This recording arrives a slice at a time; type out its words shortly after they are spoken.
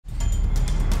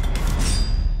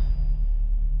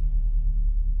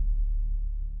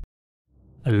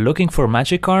Looking for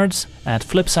magic cards? At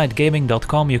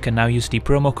flipsidegaming.com you can now use the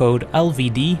promo code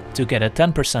LVD to get a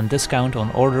 10% discount on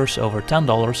orders over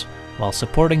 $10 while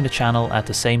supporting the channel at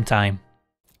the same time.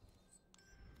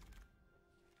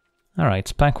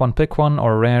 Alright, pack one, pick one,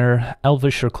 or rare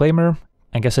Elvish Reclaimer.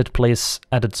 I guess it plays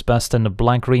at its best in the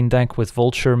black-green deck with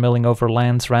Vulture milling over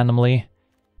lands randomly,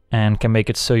 and can make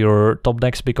it so your top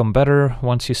decks become better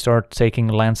once you start taking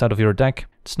lands out of your deck.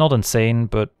 It's not insane,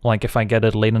 but like if I get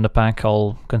it late in the pack,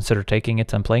 I'll consider taking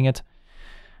it and playing it.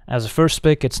 As a first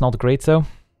pick, it's not great though.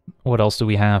 What else do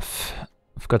we have?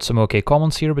 We've got some okay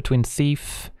commons here between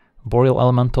Thief, Boreal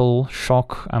Elemental,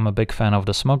 Shock. I'm a big fan of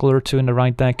the Smuggler too in the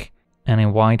right deck. And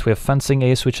in white we have Fencing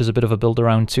Ace, which is a bit of a build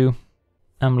around too.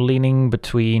 I'm leaning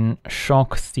between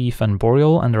Shock, Thief and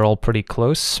Boreal, and they're all pretty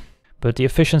close. But the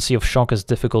efficiency of Shock is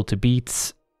difficult to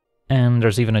beat, and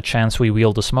there's even a chance we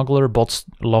wheel the Smuggler. Bots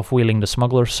love wheeling the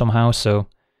Smuggler somehow, so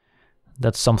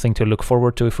that's something to look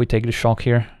forward to if we take the Shock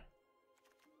here.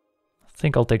 I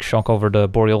think I'll take Shock over the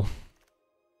Boreal.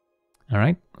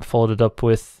 Alright, followed it up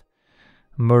with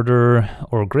Murder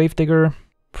or Gravedigger.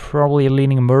 Probably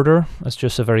leaning Murder. It's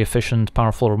just a very efficient,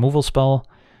 powerful removal spell,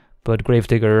 but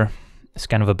Gravedigger is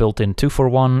kind of a built-in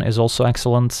 2-for-1, is also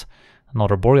excellent.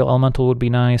 Another Boreal Elemental would be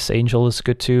nice, Angel is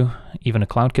good too, even a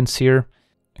Cloudkin Seer.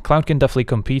 Cloudkin definitely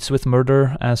competes with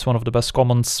Murder as one of the best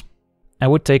commons. I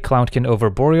would take Cloudkin over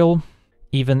Boreal.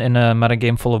 Even in a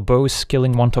metagame full of bows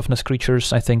killing 1 toughness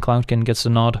creatures, I think Cloudkin gets the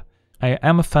nod. I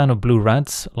am a fan of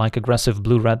blue-red, like aggressive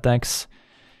blue-red decks.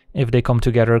 If they come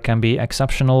together, can be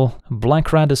exceptional.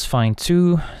 Black-red is fine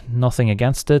too, nothing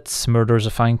against it. Murder is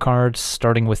a fine card,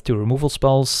 starting with 2 removal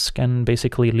spells can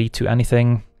basically lead to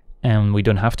anything. And we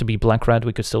don't have to be black-red,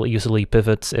 we could still easily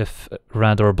pivot if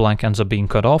red or black ends up being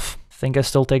cut off. I think I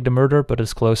still take the Murder, but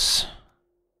it's close.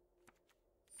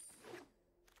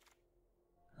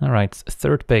 Alright,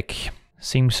 third pick.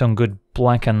 Seeing some good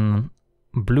black and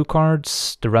blue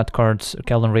cards. The red cards,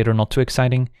 Kelden Raider, not too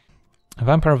exciting.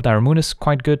 Vampire of Dire Moon is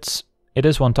quite good. It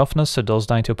is 1 toughness, so it does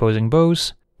die to opposing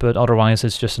bows, but otherwise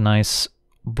it's just a nice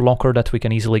blocker that we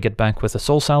can easily get back with a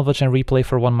Soul Salvage and replay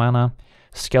for 1 mana.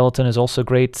 Skeleton is also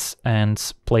great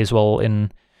and plays well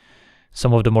in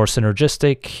some of the more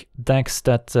synergistic decks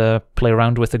that play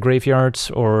around with the graveyards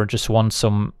or just want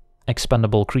some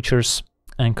expendable creatures.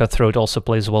 And Cutthroat also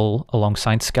plays well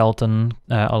alongside Skeleton,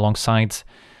 alongside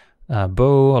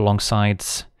Bow, alongside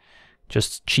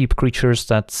just cheap creatures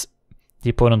that the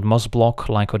opponent must block,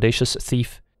 like Audacious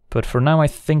Thief. But for now I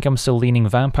think I'm still leaning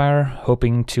Vampire,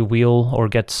 hoping to wheel or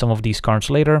get some of these cards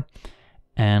later,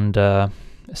 and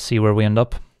see where we end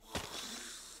up.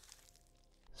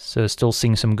 So still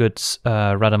seeing some good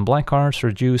red and black cards,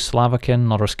 Reduce, Lavakin,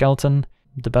 another Skeleton.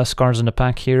 The best cards in the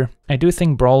pack here. I do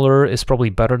think Brawler is probably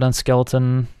better than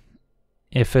Skeleton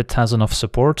if it has enough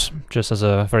support, just as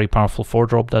a very powerful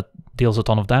 4-drop that deals a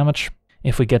ton of damage.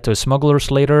 If we get those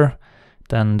Smugglers later,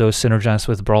 then those synergize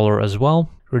with Brawler as well.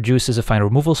 Reduce is a fine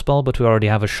removal spell, but we already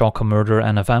have a Shock, a Murder,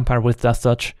 and a Vampire with Death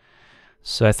Touch.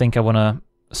 So I think I want to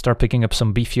start picking up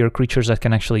some beefier creatures that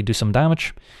can actually do some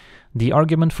damage. The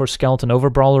argument for Skeleton over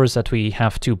Brawler is that we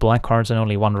have 2 black cards and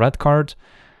only 1 red card,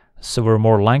 so we're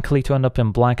more likely to end up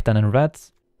in black than in red,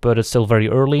 but it's still very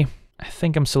early. I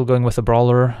think I'm still going with a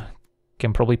Brawler.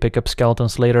 Can probably pick up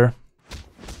Skeletons later.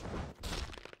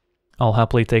 I'll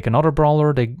happily take another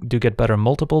Brawler, they do get better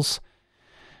multiples.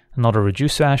 Another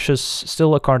Reduce to Ashes,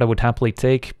 still a card I would happily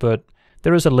take, but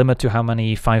there is a limit to how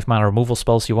many 5-mana removal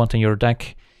spells you want in your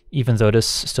deck, even though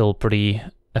this is still pretty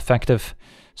effective.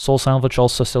 Soul Salvage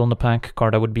also still in the pack,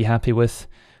 card I would be happy with.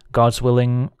 God's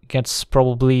Willing gets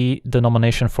probably the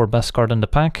nomination for best card in the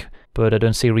pack, but I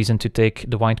don't see a reason to take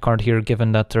the white card here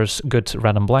given that there's good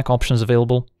red and black options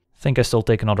available. I think I still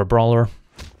take another Brawler.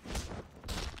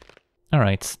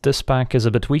 Alright, this pack is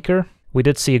a bit weaker. We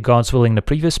did see a God's Willing in the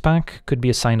previous pack, could be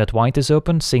a sign that white is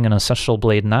open, seeing an Ancestral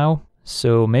Blade now.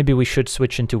 So maybe we should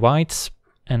switch into white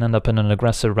and end up in an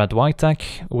aggressive red-white deck,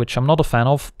 which I'm not a fan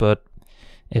of, but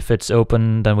if it's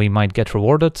open then we might get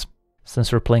rewarded.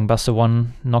 Since we're playing best of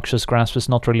 1, Noxious Grasp is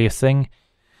not really a thing.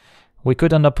 We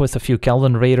could end up with a few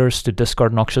Kelden Raiders to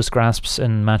discard Noxious Grasps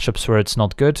in matchups where it's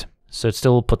not good, so it's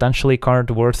still potentially a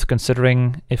card worth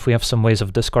considering if we have some ways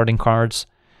of discarding cards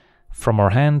from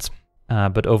our hand.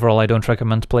 But overall I don't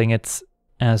recommend playing it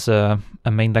as a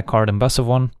main deck card in best of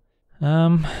 1.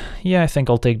 Yeah, I think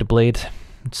I'll take the Blade.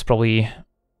 It's probably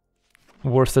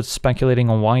worth it speculating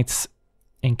on white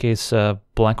in case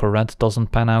black or red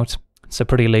doesn't pan out. It's a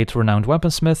pretty late Renowned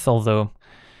Weaponsmith, although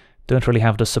don't really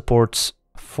have the support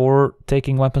for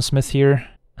taking Weaponsmith here.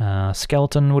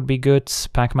 Skeleton would be good.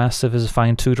 Pack-Mastiff is a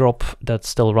fine 2-drop that's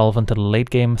still relevant in the late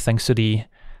game thanks to the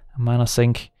mana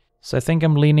sink. So I think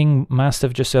I'm leaning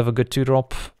Mastiff just to have a good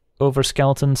 2-drop over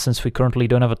Skeleton, since we currently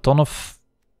don't have a ton of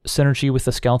synergy with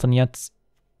the Skeleton yet.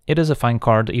 It is a fine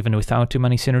card even without too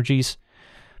many synergies,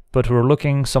 but we're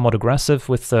looking somewhat aggressive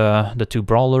with the 2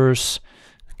 Brawlers,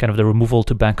 kind of the removal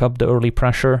to back up the early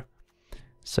pressure.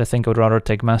 So I think I would rather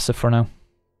take Mastiff for now.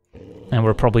 And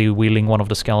we're probably wheeling one of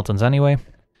the Skeletons anyway.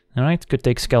 Alright, could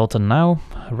take Skeleton now.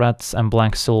 Red and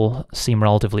black still seem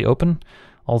relatively open,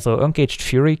 although Uncaged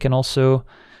Fury can also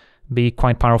be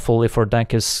quite powerful if our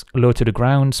deck is low to the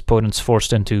ground, opponent's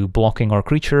forced into blocking our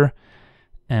creature,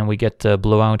 and we get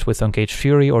blowout with Uncaged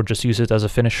Fury, or just use it as a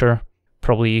finisher.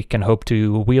 Probably can hope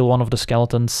to wheel one of the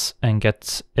Skeletons and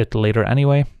get it later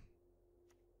anyway.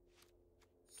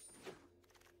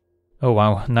 Oh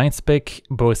wow, 9th pick,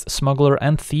 both Smuggler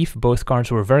and Thief, both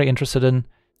cards we're very interested in.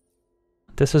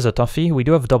 This is a toughie. We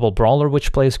do have double Brawler,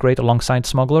 which plays great alongside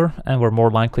Smuggler, and we're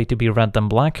more likely to be red than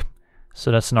black,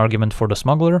 so that's an argument for the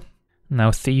Smuggler. Now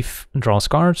Thief draws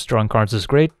cards. Drawing cards is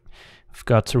great. We've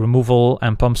got removal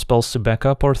and pump spells to back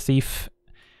up our Thief,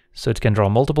 so it can draw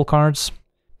multiple cards.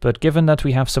 But given that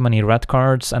we have so many red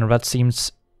cards, and red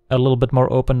seems a little bit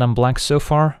more open than black so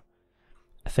far,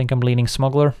 I think I'm leaning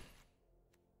Smuggler.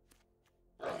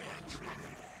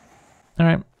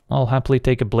 Alright, I'll happily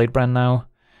take a Bladebrand now.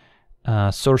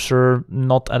 Sorcerer,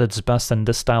 not at its best in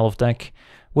this style of deck,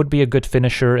 would be a good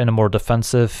finisher in a more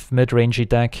defensive, mid-rangey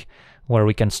deck, where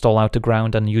we can stall out the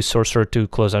ground and use Sorcerer to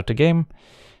close out the game.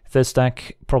 This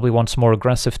deck probably wants more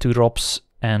aggressive 2-drops,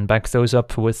 and back those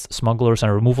up with Smugglers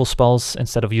and removal spells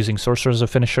instead of using Sorcerer as a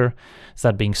finisher.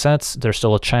 That being said, there's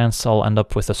still a chance I'll end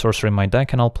up with a Sorcerer in my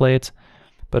deck and I'll play it,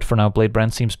 but for now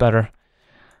Bladebrand seems better,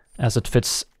 as it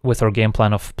fits with our game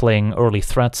plan of playing early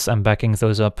threats and backing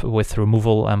those up with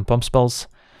removal and pump spells.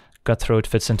 Cutthroat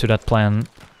fits into that plan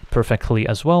perfectly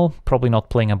as well. Probably not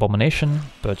playing Abomination,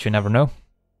 but you never know.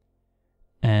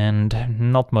 And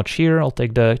not much here. I'll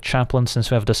take the Chaplain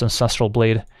since we have this Ancestral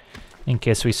Blade, in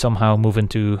case we somehow move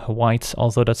into white,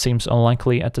 although that seems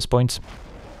unlikely at this point.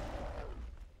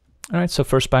 Alright, so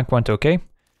first pack went okay.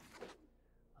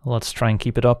 Let's try and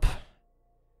keep it up.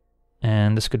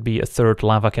 And this could be a 3rd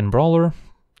Lavakin Brawler.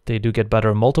 They do get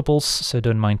better multiples, so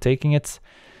don't mind taking it.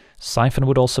 Siphon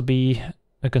would also be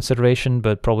a consideration,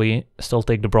 but probably still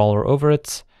take the Brawler over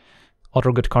it.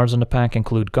 Other good cards in the pack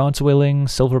include God's Willing,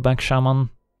 Silverback Shaman.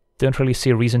 Don't really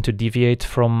see a reason to deviate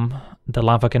from the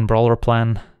Lavakin Brawler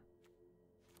plan.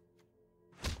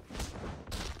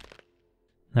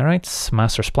 Alright,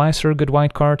 Master Splicer, good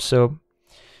white card, so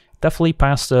definitely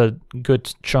passed a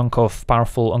good chunk of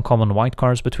powerful uncommon white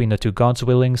cards between the 2 God's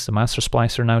Willings, the Master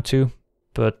Splicer now too.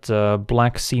 But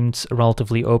black seemed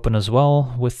relatively open as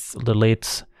well, with the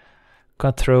late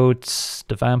Cutthroat,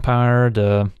 the Vampire,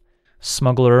 the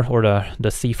Smuggler, or the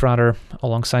Thief rather,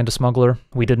 alongside the Smuggler.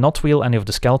 We did not wheel any of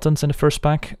the Skeletons in the first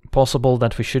pack. Possible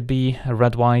that we should be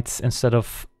red-white instead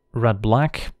of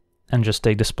red-black, and just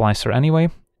take the Splicer anyway.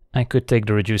 I could take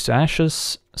the Reduce to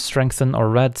Ashes, Strengthen or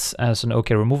Red as an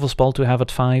okay removal spell to have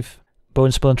at 5.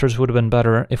 Bone Splinters would have been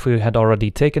better if we had already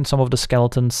taken some of the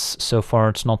Skeletons. So far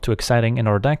it's not too exciting in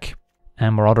our deck.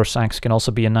 And Marauder Sacks can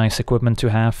also be a nice equipment to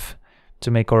have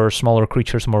to make our smaller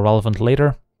creatures more relevant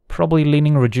later. Probably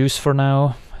leaning Reduce for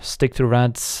now, stick to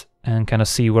Reds, and kind of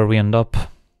see where we end up.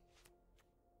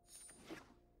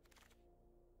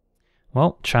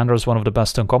 Well, Chandra is one of the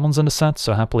best uncommons in the set,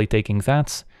 so happily taking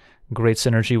that. Great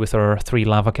synergy with our 3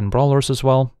 Lavakin Brawlers as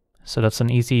well, so that's an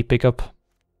easy pickup.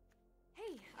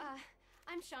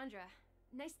 I'm Chandra.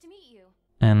 Nice to meet you.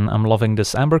 And I'm loving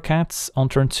this Amber Cat on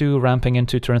turn 2, ramping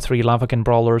into turn 3 Lavakin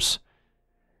Brawlers.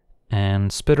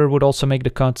 And Spitter would also make the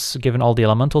cuts, given all the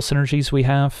elemental synergies we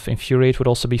have. Infuriate would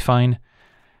also be fine.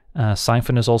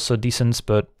 Siphon is also decent,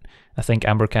 but I think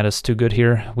Amber Cat is too good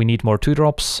here. We need more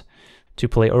 2-drops to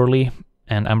play early,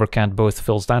 and Amber Cat both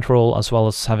fills that role, as well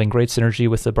as having great synergy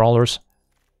with the Brawlers.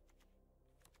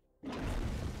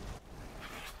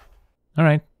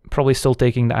 Alright, probably still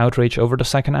taking the Outrage over the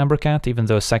second Amber Cat, even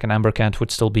though second Amber Cat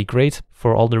would still be great.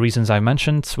 For all the reasons I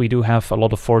mentioned, we do have a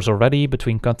lot of 4s already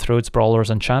between Cutthroats, Brawlers,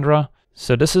 and Chandra.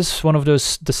 So this is one of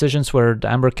those decisions where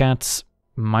the Amber Cat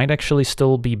might actually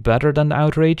still be better than the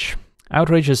Outrage.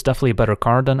 Outrage is definitely a better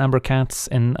card than Amber Cat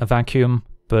in a vacuum,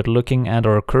 but looking at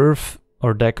our curve,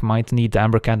 our deck might need the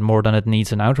Amber Cat more than it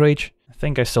needs an Outrage. I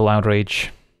think I still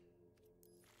Outrage.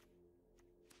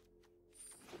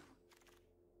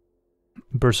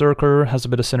 Berserker has a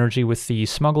bit of synergy with the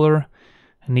Smuggler.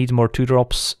 Need more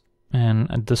 2-drops, and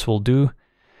this will do.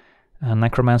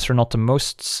 Necromancer, not the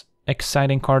most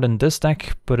exciting card in this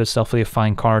deck, but it's definitely a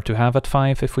fine card to have at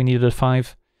 5 if we needed a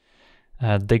 5.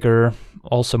 Digger,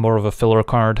 also more of a filler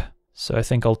card. So I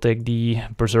think I'll take the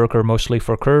Berserker mostly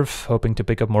for curve, hoping to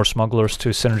pick up more smugglers to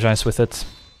synergize with it.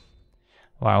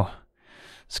 Wow.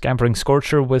 Scampering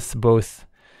Scorcher with both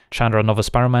Chandra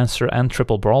Novice Pyromancer and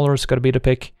Triple Brawler is gonna be the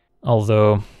pick.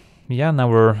 Although, yeah, now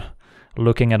we're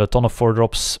looking at a ton of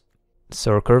 4-drops,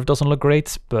 so our curve doesn't look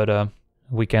great, but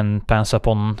we can pass up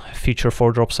on future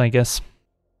 4-drops, I guess.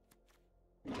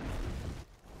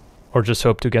 Or just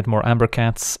hope to get more Amber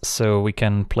Cats, so we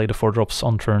can play the 4-drops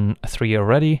on turn 3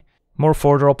 already. More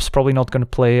 4-drops, probably not going to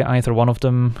play either one of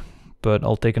them, but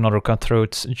I'll take another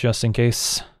Cutthroat just in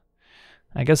case.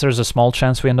 I guess there's a small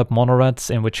chance we end up mono-red,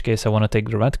 in which case I want to take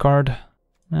the red card.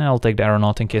 I'll take the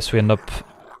Aeronaut in case we end up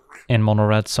in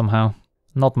mono-red somehow.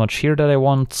 Not much here that I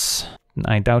want.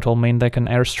 I doubt I'll main deck an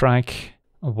Airstrike.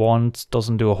 Wand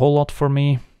doesn't do a whole lot for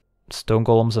me. Stone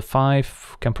Golem's a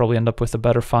 5, can probably end up with a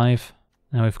better 5.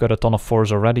 And we've got a ton of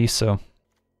 4s already, so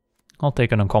I'll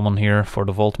take an uncommon here for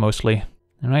the Vault mostly.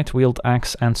 Alright, Wield,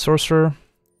 Axe and Sorcerer.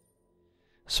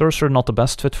 Sorcerer not the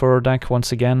best fit for our deck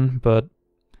once again, but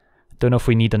don't know if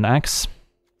we need an Axe.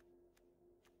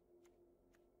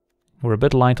 We're a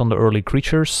bit light on the early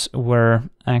creatures, where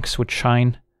Axe would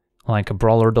shine. Like a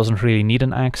Brawler doesn't really need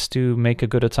an Axe to make a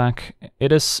good attack.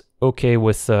 It is okay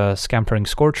with Scampering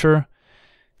Scorcher,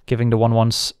 giving the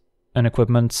 1/1s an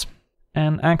equipment.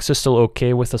 And Axe is still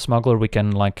okay with the Smuggler. We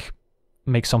can like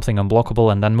make something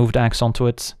unblockable and then move the Axe onto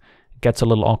it. Gets a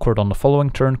little awkward on the following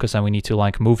turn because then we need to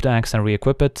like move the Axe and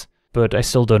re-equip it. But I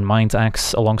still don't mind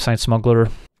Axe alongside Smuggler.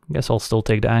 Guess I'll still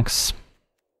take the Axe.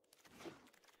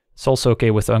 It's also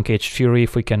okay with Uncaged Fury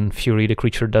if we can Fury the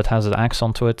creature that has an Axe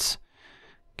onto it.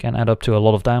 Can add up to a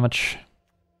lot of damage.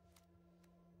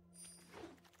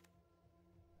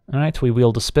 Alright, we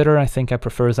wield the Spitter. I think I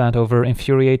prefer that over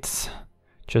Infuriate.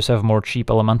 Just have more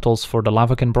cheap elementals for the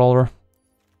Lavakin Brawler.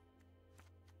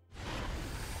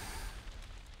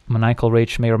 Maniacal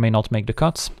Rage may or may not make the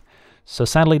cuts. So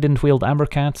sadly didn't wield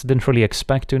Ambercat, didn't really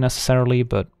expect to necessarily,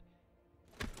 but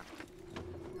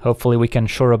hopefully we can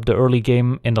shore up the early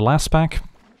game in the last pack.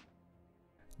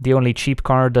 The only cheap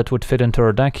card that would fit into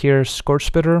our deck here, Scorch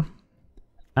Spitter.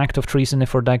 Act of Treason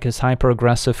if our deck is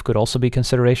hyper-aggressive could also be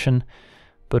consideration.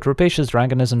 But Rapacious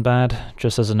Dragon isn't bad,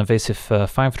 just as an evasive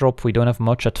 5-drop, we don't have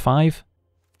much at 5.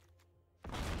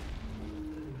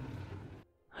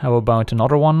 How about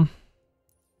another one?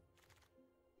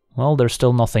 Well, there's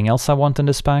still nothing else I want in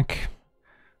this pack.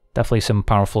 Definitely some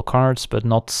powerful cards, but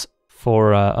not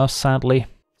for us, sadly.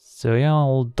 So yeah,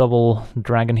 I'll double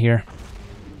Dragon here.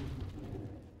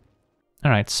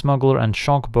 Alright, Smuggler and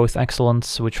Shock, both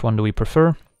excellent. Which one do we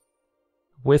prefer?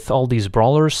 With all these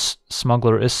Brawlers,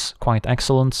 Smuggler is quite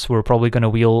excellent. We're probably going to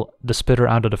wheel the Spitter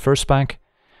out of the first pack,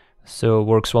 so it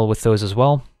works well with those as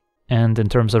well. And in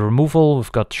terms of removal,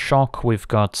 we've got Shock, we've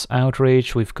got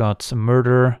Outrage, we've got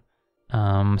Murder.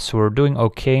 So we're doing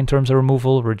okay in terms of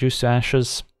removal, Reduce to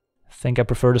Ashes. I think I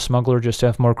prefer the Smuggler just to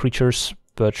have more creatures,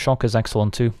 but Shock is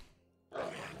excellent too.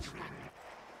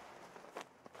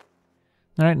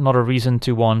 Alright, another reason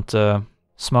to want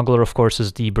Smuggler, of course,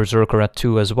 is the Berserker at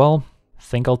 2 as well. I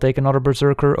think I'll take another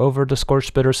Berserker over the Scorch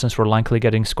Spitter since we're likely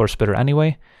getting Scorch Spitter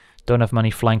anyway. Don't have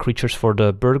many flying creatures for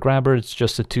the Bird Grabber, it's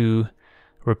just the 2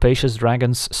 Rapacious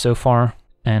Dragons so far.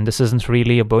 And this isn't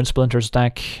really a Bone Splinters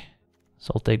deck,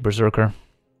 so I'll take Berserker.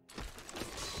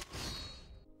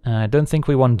 I don't think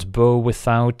we want Bow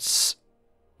without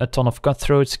a ton of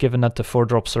Cutthroats, given that the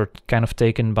 4-drops are kind of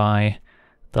taken by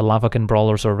the Lavakin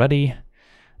Brawlers already.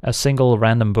 A single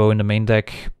random Bow in the main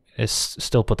deck is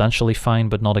still potentially fine,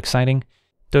 but not exciting.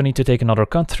 Don't need to take another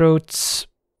Cutthroat.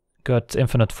 Got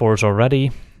infinite 4s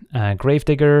already.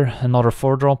 Gravedigger, another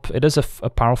 4-drop. It is a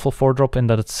powerful 4-drop in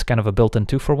that it's kind of a built-in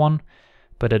 2-for-1,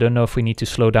 but I don't know if we need to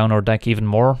slow down our deck even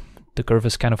more. The curve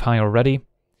is kind of high already.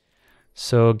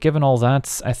 So given all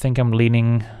that, I think I'm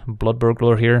leaning Blood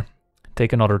Burglar here.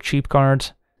 Take another cheap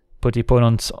card. Put the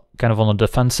opponent kind of on the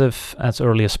defensive as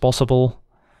early as possible,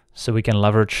 so we can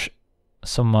leverage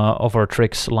some of our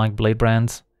tricks like Blade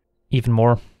Brand even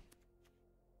more.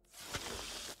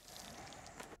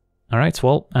 Alright,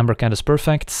 well, Ambercat is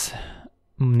perfect.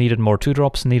 Needed more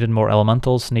 2-drops, needed more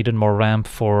elementals, needed more ramp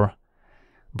for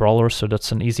Brawlers, so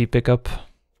that's an easy pickup.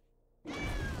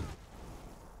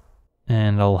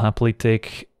 And I'll happily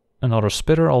take another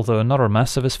Spitter, although another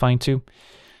Massive is fine too.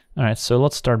 Alright, so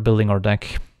let's start building our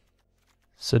deck.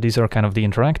 So these are kind of the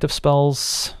interactive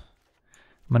spells.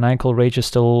 Maniacal Rage is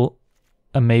still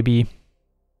a maybe.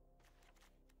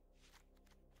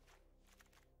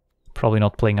 Probably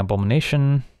not playing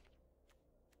Abomination.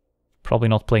 Probably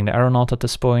not playing the Aeronaut at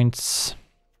this point.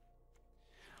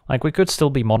 Like, we could still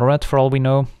be mono-red for all we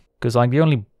know, because like the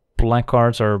only black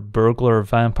cards are Burglar,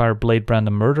 Vampire, Blade Brand,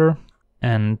 and Murder.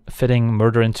 and fitting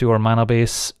Murder into our mana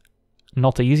base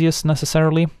not the easiest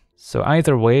necessarily. So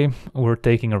either way, we're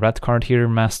taking a red card here,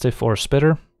 Mastiff or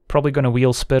Spitter. Probably gonna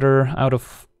wheel Spitter out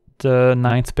of the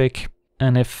 9th pick.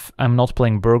 And if I'm not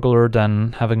playing Burglar,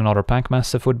 then having another Pack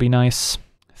Mastiff would be nice.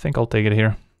 I think I'll take it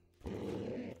here.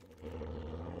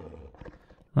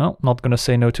 Well, not gonna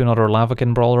say no to another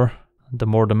Lavakin Brawler. The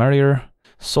more the merrier.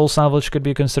 Soul Salvage could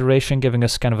be a consideration, giving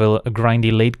us kind of a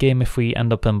grindy late game if we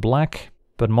end up in black.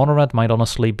 But Mono Red might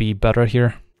honestly be better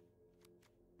here.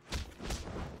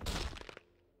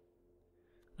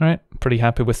 Alright, pretty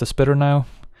happy with the Spitter now.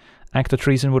 Act of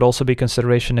Treason would also be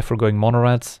consideration if we're going Mono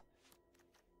Red.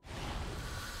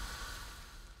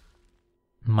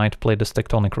 Might play the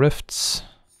Tectonic Rifts.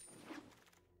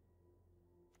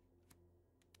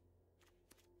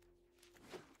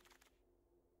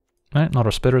 Alright,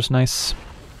 another Spitter's nice.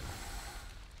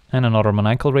 And another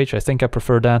Maniacal Rage. I think I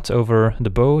prefer that over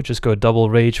the bow. Just go double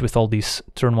rage with all these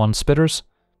turn 1 Spitters.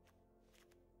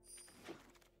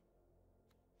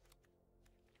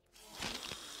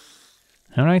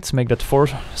 Alright, make that 4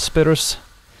 Spitters.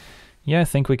 Yeah, I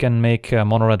think we can make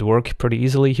Mono Red work pretty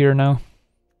easily here now.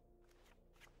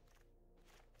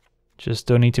 Just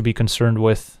don't need to be concerned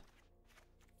with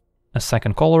a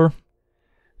second color.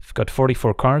 We've got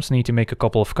 44 cards, need to make a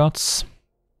couple of cuts.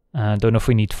 Don't know if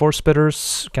we need 4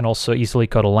 Spitters, can also easily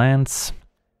cut a land.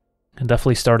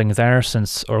 Definitely starting there,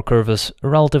 since our curve is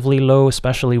relatively low,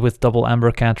 especially with double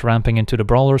Ambercat ramping into the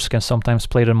Brawlers, can sometimes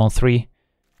play them on 3.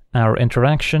 Our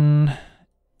interaction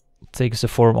takes the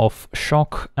form of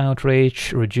Shock,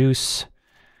 Outrage, Reduce.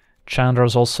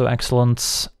 Chandra's also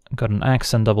excellent. Got an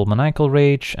Axe and double Maniacal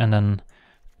Rage, and then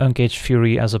Uncaged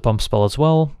Fury as a pump spell as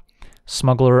well.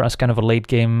 Smuggler as kind of a late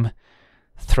game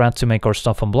threat to make our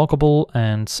stuff unblockable,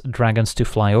 and Dragons to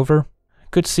fly over.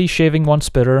 Could see shaving 1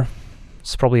 Spitter.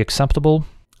 It's probably acceptable.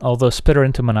 Although Spitter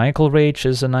into Maniacal Rage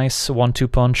is a nice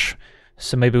 1-2 punch,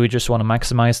 so maybe we just want to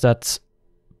maximize that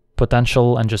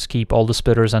potential and just keep all the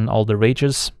Spitters and all the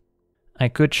Rages. I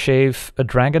could shave a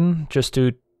Dragon just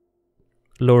to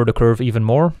lower the curve even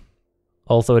more.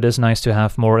 Although it is nice to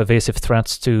have more evasive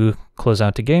threats to close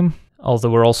out the game.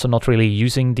 Although we're also not really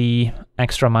using the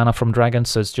extra mana from Dragons,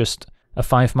 so it's just a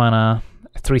 5 mana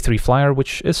 3/3 flyer,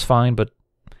 which is fine, but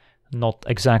not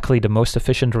exactly the most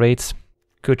efficient rate.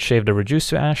 Could shave the Reduce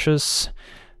to Ashes,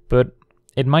 but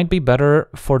it might be better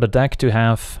for the deck to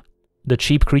have the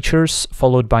cheap creatures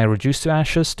followed by Reduce to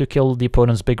Ashes to kill the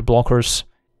opponent's big blockers,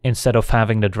 instead of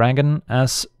having the Dragon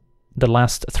as the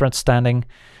last threat standing.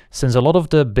 Since a lot of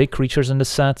the big creatures in the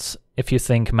set, if you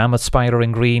think Mammoth Spider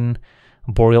in green,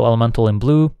 Boreal Elemental in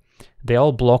blue, they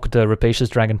all block the Rapacious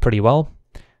Dragon pretty well.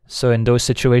 So in those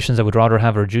situations I would rather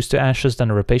have a Reduce to Ashes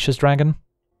than a Rapacious Dragon.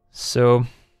 So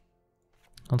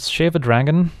let's shave a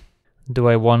Dragon. Do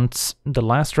I want the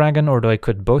last Dragon or do I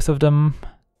cut both of them?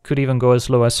 Could even go as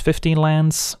low as 15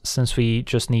 lands, since we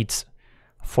just need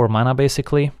 4 mana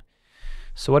basically.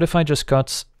 So what if I just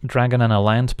cut Dragon and a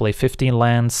land, play 15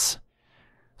 lands,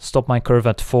 stop my curve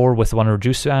at 4 with 1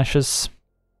 Reduce to Ashes,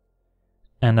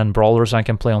 and then Brawlers I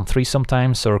can play on 3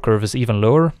 sometimes, so our curve is even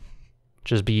lower.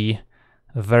 Just be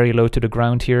very low to the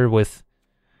ground here with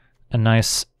a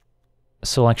nice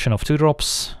selection of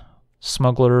 2-drops.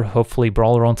 Smuggler, hopefully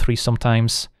Brawler on 3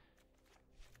 sometimes.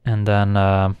 And then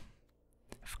I've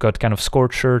got kind of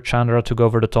Scorcher, Chandra to go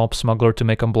over the top, Smuggler to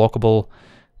make unblockable,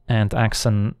 and Axe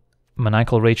and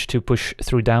Maniacal Rage to push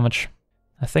through damage.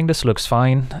 I think this looks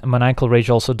fine. Maniacal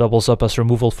Rage also doubles up as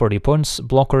removal for the opponent's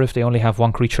blocker if they only have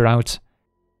 1 creature out.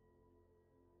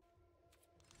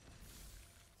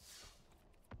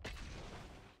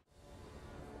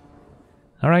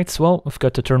 Alright, well, we've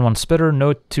got the turn 1 Spitter,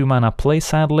 no 2 mana play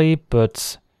sadly,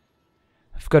 but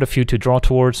I've got a few to draw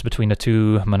towards between the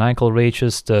 2 Maniacal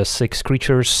Rages, the 6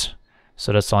 creatures,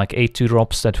 so that's like 8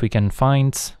 2-drops that we can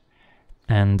find.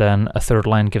 And then a 3rd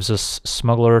land gives us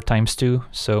Smuggler ×2,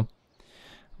 so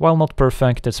while not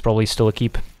perfect, it's probably still a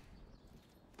keep.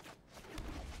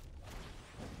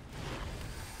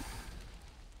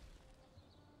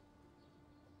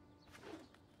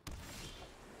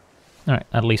 Alright,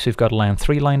 at least we've got land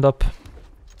 3 lined up.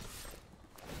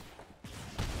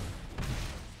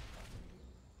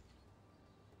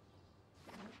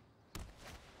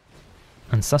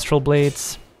 Ancestral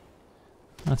Blades.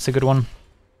 That's a good one.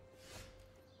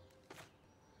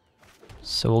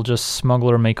 So we'll just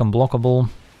Smuggler, make unblockable.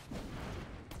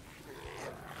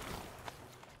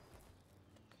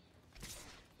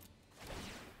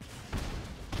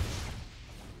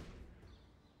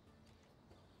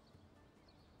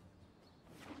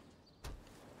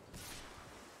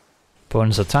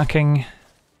 Opponent's attacking.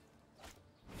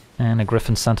 And a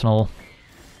Griffin Sentinel.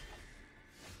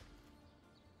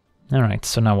 Alright,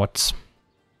 so now what?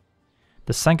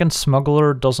 The second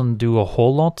Smuggler doesn't do a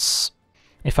whole lot.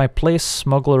 If I place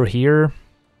Smuggler here,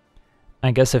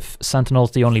 I guess if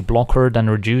Sentinel's the only blocker, then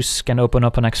Reduce can open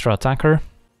up an extra attacker.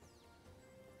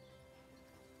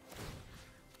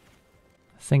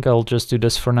 I think I'll just do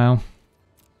this for now.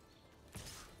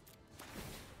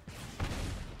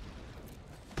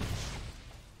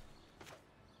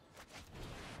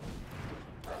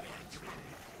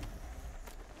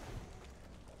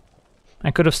 I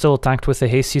could have still attacked with the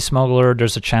Hasty Smuggler.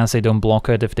 There's a chance they don't block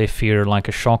it if they fear like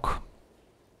a shock.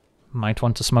 Might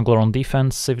want to Smuggler on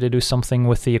defense if they do something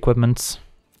with the equipment.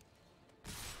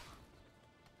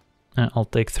 I'll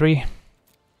take 3.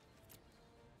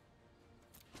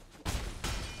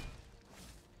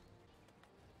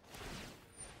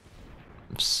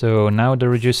 So now the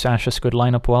Reduced Ashes could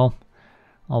line up well.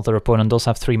 Although their opponent does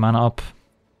have 3 mana up.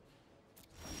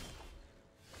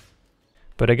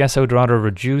 But I guess I would rather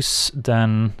Reduce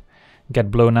than get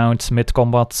blown out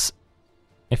mid-combat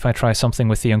if I try something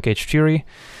with the Uncaged Fury.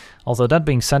 Although that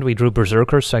being said, we drew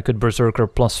Berserker, so I could Berserker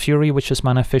plus Fury, which is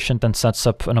mana efficient and sets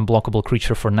up an unblockable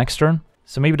creature for next turn.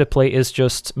 So maybe the play is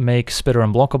just make Spitter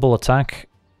unblockable, attack,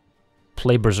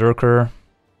 play Berserker,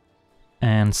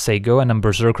 and say go, and then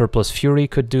Berserker plus Fury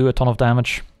could do a ton of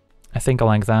damage. I think I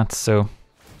like that, so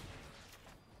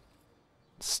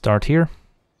start here.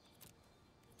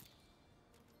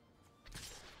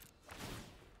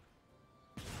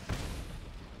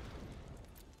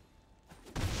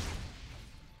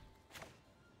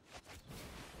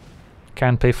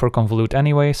 Can't pay for Convolute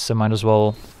anyway, so might as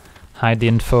well hide the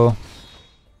info.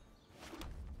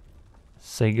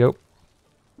 Say go.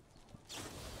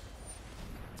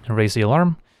 And raise the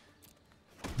alarm.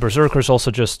 Berserker's also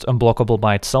just unblockable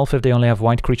by itself if they only have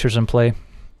white creatures in play.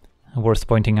 Worth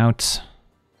pointing out.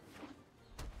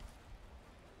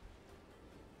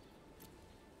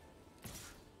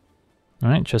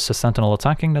 Alright, just a Sentinel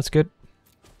attacking, that's good.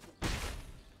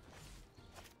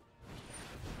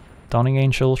 Dawning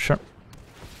Angel, sure.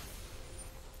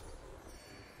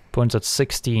 Points at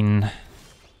 16.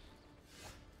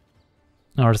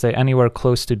 Are they anywhere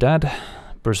close to dead?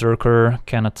 Berserker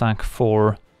can attack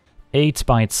for 8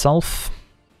 by itself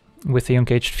with the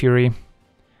Uncaged Fury.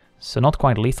 So not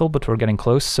quite lethal, but we're getting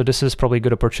close. So this is probably a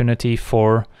good opportunity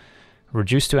for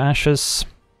Reduce to Ashes.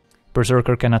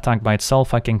 Berserker can attack by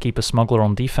itself. I can keep a Smuggler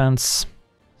on defense.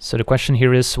 So the question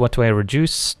here is, what do I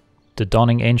reduce? The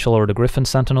Dawning Angel or the Griffin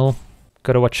Sentinel?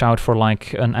 Gotta watch out for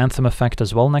like an Anthem effect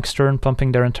as well next turn,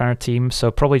 pumping their entire team, so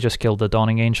probably just kill the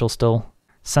Dawning Angel still.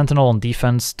 Sentinel on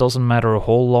defense doesn't matter a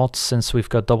whole lot since we've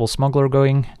got double Smuggler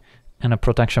going and a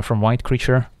protection from white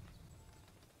creature.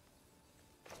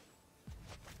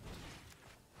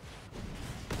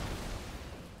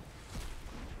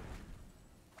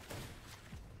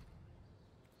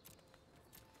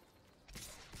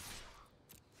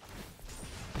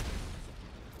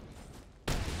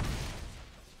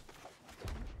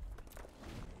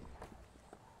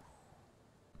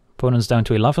 Opponent's down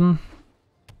to 11.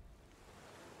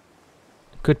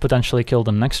 Could potentially kill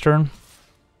them next turn.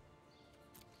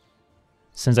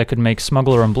 Since I could make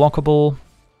Smuggler unblockable,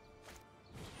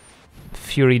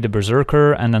 Fury the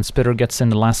Berserker, and then Spitter gets in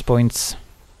the last points.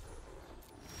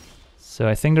 So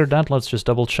I think they're dead, let's just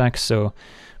double check. So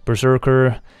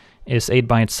Berserker is 8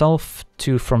 by itself,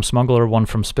 2 from Smuggler, 1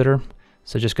 from Spitter.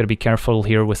 So just gotta be careful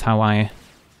here with how I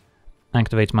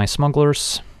activate my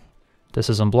Smugglers. This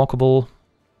is unblockable.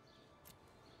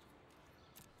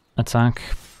 Attack.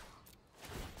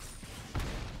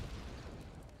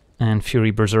 And Fury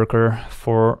Berserker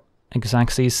for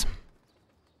Xaxes.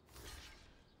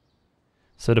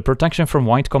 So the protection from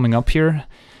white coming up here.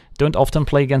 Don't often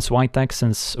play against white decks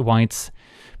since white's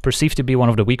perceived to be one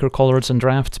of the weaker colors in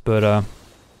draft, but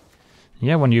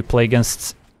yeah, when you play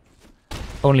against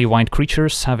only white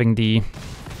creatures, having the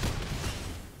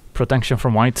protection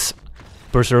from white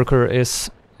Berserker is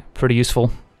pretty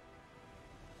useful.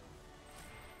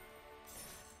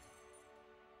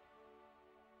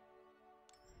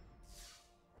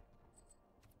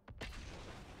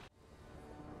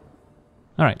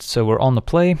 Alright, so we're on the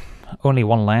play, only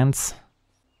 1 land.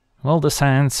 Well, this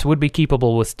hand would be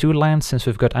keepable with 2 lands since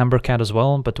we've got Ambercat as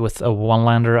well, but with a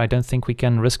 1-lander I don't think we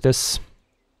can risk this.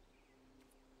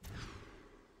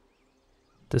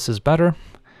 This is better.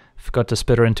 I've got the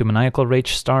Spitter into Maniacal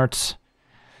Rage start.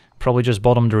 Probably just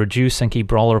bottom the Reduce and keep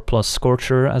Brawler plus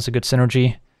Scorcher as a good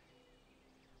synergy.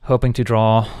 Hoping to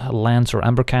draw lands or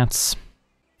Ambercats.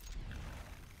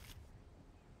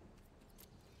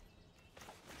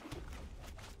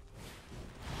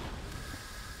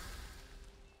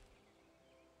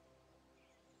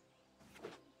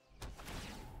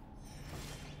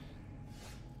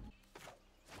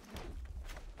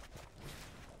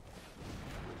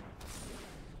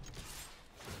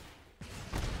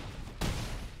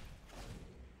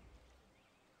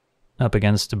 up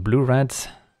against the blue-red.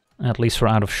 At least we're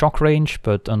out of shock range,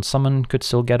 but unsummon could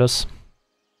still get us.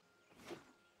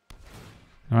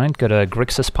 Alright, got a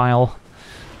Grixis pile.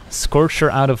 Scorcher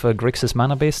out of a Grixis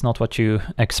mana base, not what you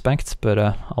expect, but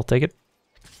I'll take it.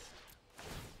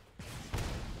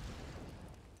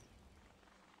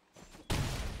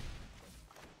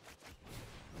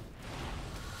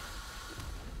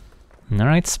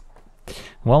 Alright.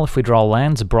 Well, if we draw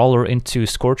lands, Brawler into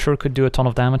Scorcher could do a ton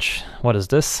of damage. What is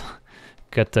this?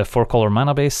 Get the 4-color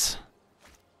mana base.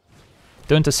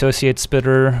 Don't associate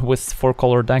Spitter with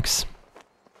 4-color decks.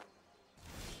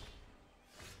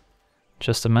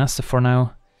 Just a Mastiff for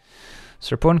now.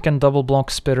 So our opponent can double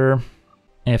block Spitter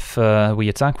if we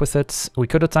attack with it. We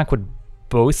could attack with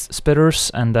both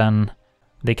Spitters and then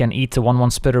they can eat the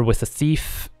 1/1 Spitter with a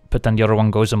Thief, but then the other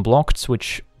one goes unblocked,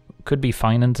 which could be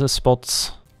fine in the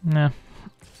spots. Nah,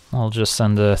 I'll just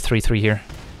send a 3/3 here.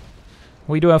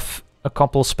 We do have a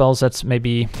couple spells that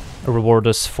maybe reward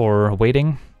us for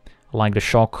waiting, like the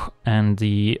Shock and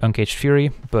the Uncaged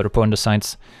Fury, but opponent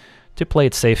decides to play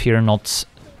it safe here, not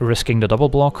risking the double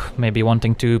block, maybe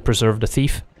wanting to preserve the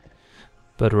Thief.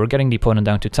 But we're getting the opponent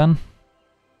down to 10.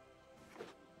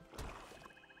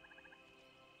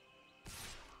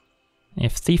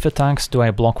 If Thief attacks, do I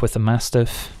block with the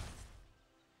Mastiff?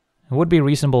 It would be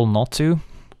reasonable not to,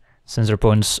 since their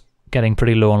opponent's getting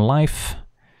pretty low on life.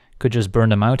 Could just burn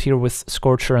them out here with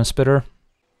Scorcher and Spitter.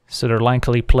 So they're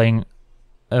likely playing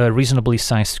a reasonably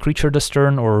sized creature this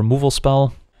turn or removal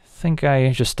spell. I think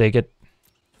I just take it.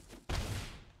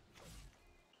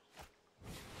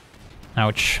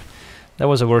 Ouch. That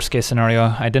was a worst case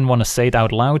scenario. I didn't want to say it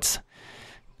out loud,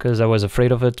 because I was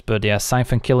afraid of it, but yeah,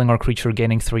 Siphon killing our creature,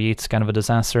 gaining 3, it's kind of a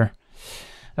disaster.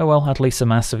 Oh well, at least the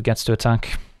Mastiff gets to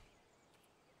attack.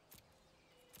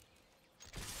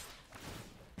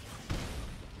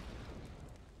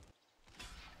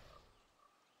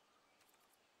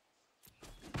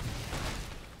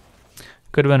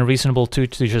 Could have been reasonable too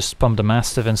to just pump the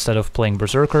Mastiff instead of playing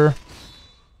Berserker.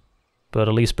 But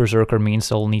at least Berserker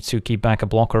means I'll need to keep back a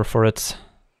blocker for it.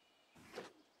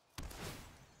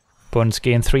 Opponents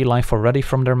gain 3 life already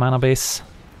from their mana base.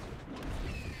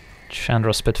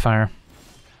 Chandra Spitfire.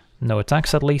 No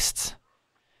attacks at least.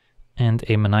 And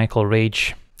a Maniacal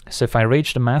Rage. So if I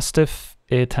rage the Mastiff,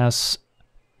 it has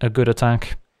a good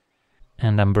attack.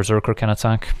 And then Berserker can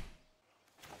attack.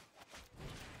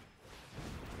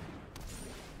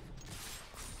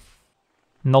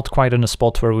 Not quite in a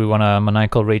spot where we want to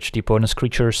Maniacal Rage the opponent's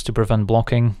creatures to prevent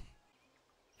blocking.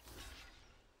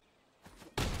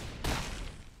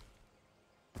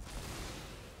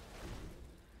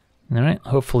 Alright,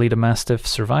 hopefully the Mastiff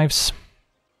survives.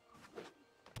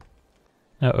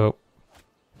 Uh-oh.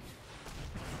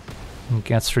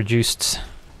 Gets reduced.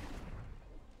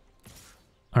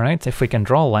 Alright, if we can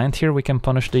draw land here, we can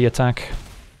punish the attack.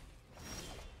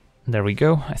 There we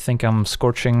go. I think I'm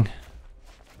scorching.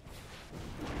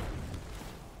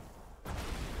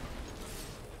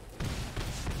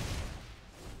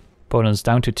 Opponent's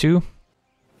down to 2,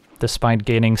 despite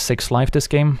gaining 6 life this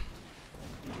game.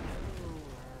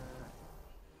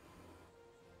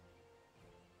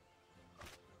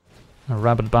 A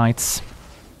Rabbit Bites.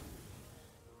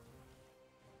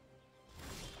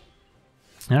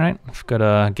 Alright, I've got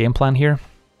a game plan here.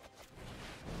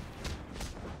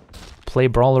 Play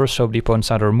Brawlers, hope the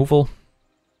opponent's out of removal.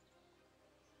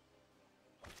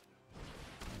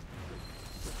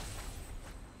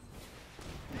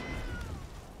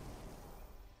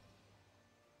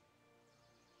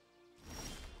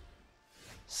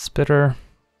 Spitter.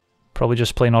 Probably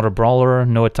just play another Brawler,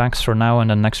 no attacks for now, and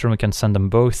then next turn we can send them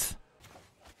both.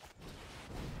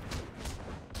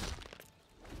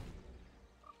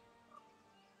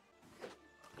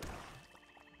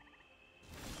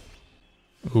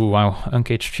 Ooh, wow,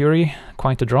 Uncaged Fury,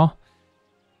 quite a draw.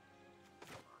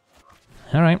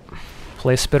 Alright,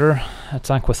 play Spitter,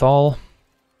 attack with all,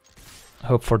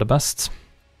 hope for the best.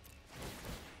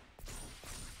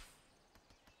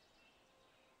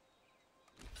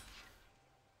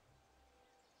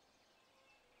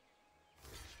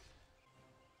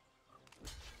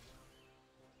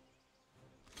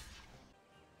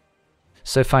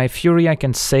 So if I Fury, I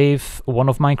can save one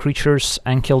of my creatures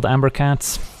and kill the Amber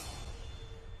Cat.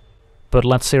 But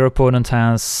let's say our opponent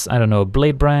has, I don't know,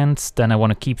 Blade Brand, then I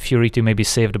want to keep Fury to maybe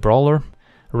save the Brawler.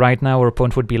 Right now our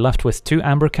opponent would be left with 2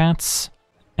 Amber Cats,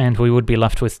 and we would be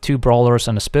left with 2 Brawlers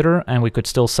and a Spitter, and we could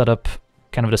still set up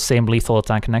kind of the same lethal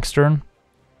attack next turn.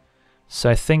 So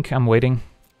I think I'm waiting.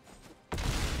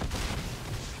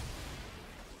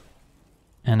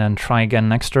 And then try again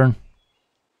next turn.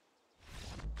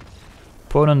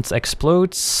 Opponent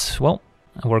explodes. Well,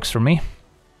 it works for me.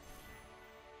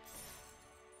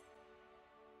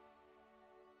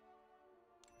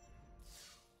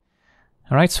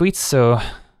 Alright, sweet, so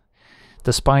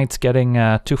despite getting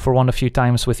 2 for 1 a few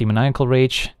times with the Maniacal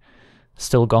Rage,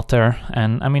 still got there.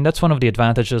 And I mean, that's one of the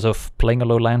advantages of playing a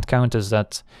low land count, is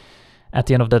that at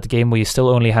the end of that game we still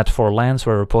only had 4 lands,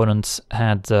 where opponents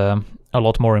had a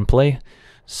lot more in play.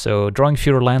 So drawing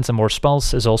fewer lands and more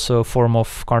spells is also a form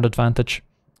of card advantage.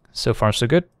 So far so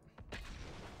good.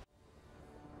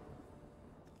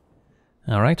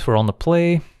 Alright, we're on the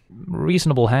play.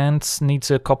 Reasonable hand,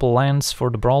 needs a couple lands for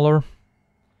the Brawler.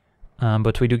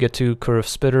 But we do get to curve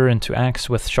Spitter into Axe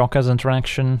with Shock as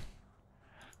interaction.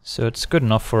 So it's good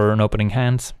enough for an opening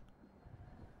hand.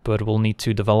 But we'll need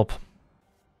to develop.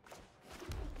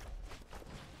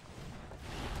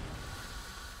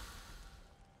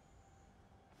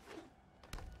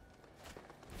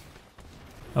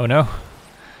 Oh no.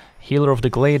 Healer of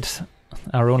the Glade,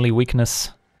 our only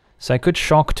weakness. So I could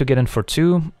Shock to get in for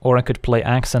 2, or I could play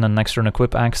Axe and then next turn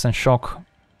equip Axe and Shock.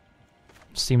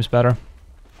 Seems better.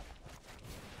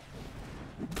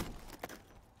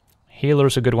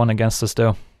 Healer's a good one against us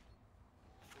though.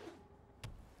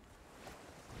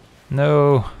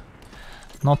 No,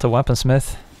 not the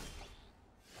Weaponsmith.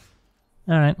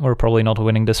 Alright, we're probably not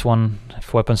winning this one.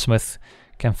 If Weaponsmith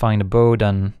can find a bow,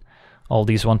 then all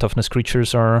these 1 toughness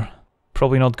creatures are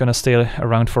probably not gonna stay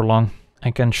around for long.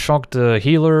 I can Shock the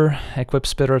healer, equip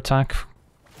Spitter attack.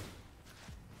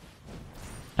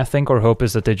 I think our hope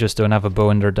is that they just don't have a bow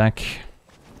in their deck.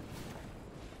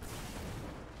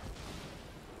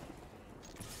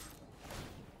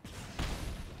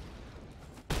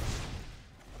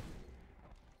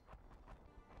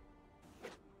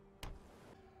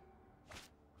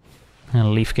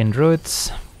 And Leafkin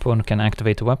Druids. Opponent can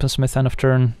activate the Weaponsmith end of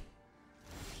turn.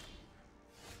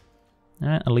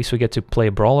 At least we get to play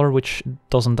a Brawler, which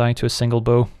doesn't die to a single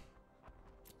bow.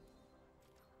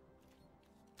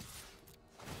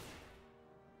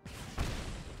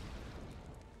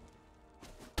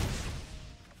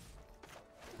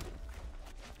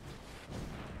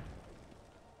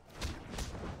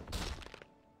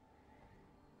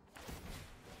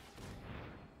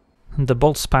 The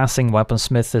bolts passing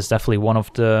Weaponsmith is definitely one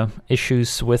of the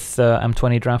issues with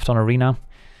M20 draft on Arena.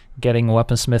 Getting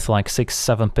Weaponsmith like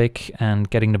 6-7 pick and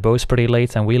getting the bows pretty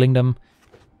late and wheeling them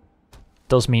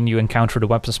does mean you encounter the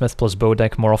Weaponsmith plus bow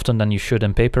deck more often than you should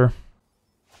in paper.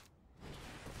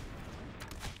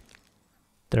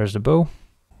 There's the bow.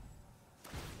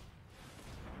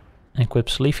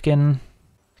 Equips Leafkin.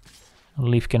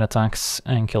 Leafkin attacks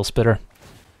and kills Spitter.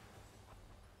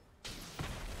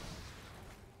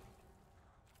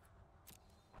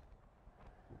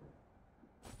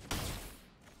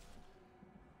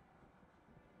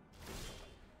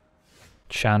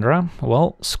 Chandra.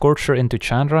 Well, Scorcher into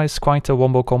Chandra is quite a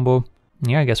wombo combo.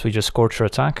 Yeah, I guess we just Scorcher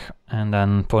attack, and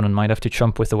then opponent might have to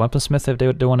chump with the Weaponsmith if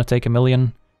they want to take a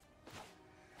million.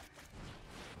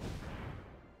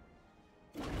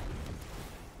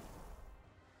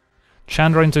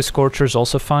 Chandra into Scorcher is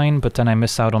also fine, but then I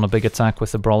miss out on a big attack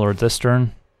with the Brawler this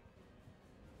turn.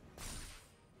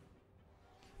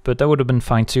 But that would have been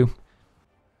fine too.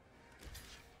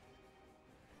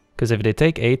 Because if they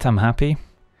take 8, I'm happy.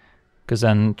 Because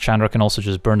then Chandra can also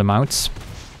just burn them out.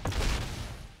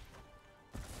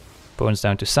 Opponent's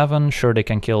down to 7. Sure, they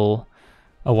can kill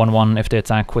a 1-1 if they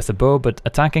attack with a bow, but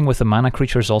attacking with a mana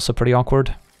creature is also pretty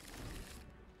awkward.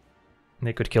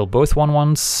 They could kill both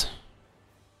 1-1s.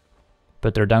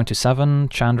 But they're down to 7.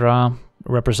 Chandra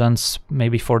represents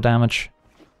maybe 4 damage.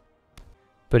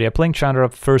 But yeah, playing Chandra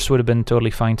up first would have been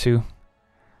totally fine too.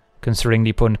 Considering the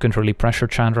opponent couldn't really pressure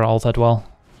Chandra all that well.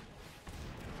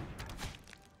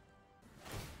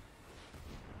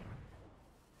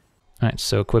 Alright,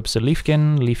 so equips the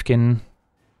Leafkin. Leafkin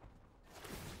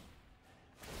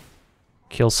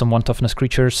kills some 1 toughness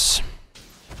creatures.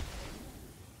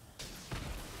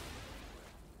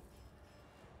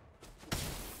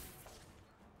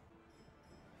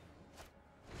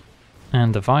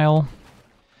 And the Vial.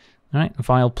 Alright,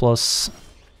 Vial plus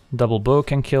double bow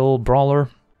can kill Brawler.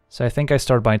 So I think I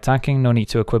start by attacking, no need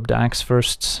to equip the Axe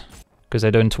first. Because I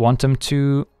don't want them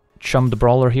to chump the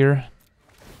Brawler here.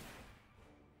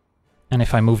 And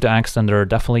if I move the Axe, then they're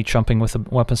definitely chumping with the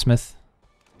Weaponsmith.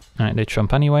 Alright, they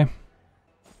chump anyway.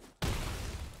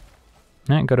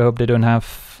 Alright, gotta hope they don't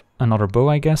have another bow,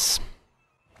 I guess.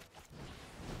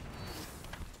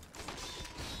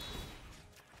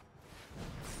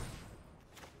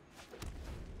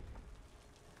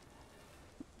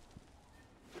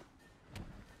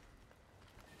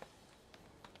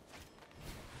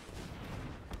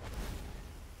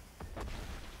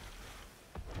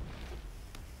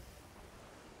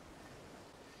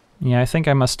 Yeah, I think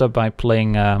I messed up by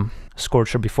playing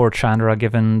Scorcher before Chandra,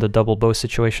 given the double bow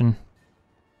situation.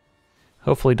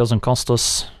 Hopefully it doesn't cost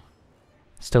us.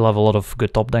 Still have a lot of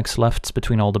good top decks left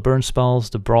between all the burn spells,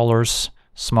 the brawlers.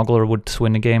 Smuggler would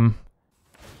win the game.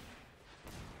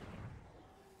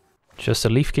 Just a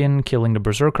Leafkin killing the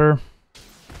Berserker.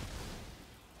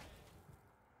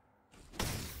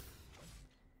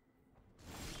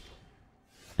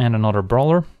 And another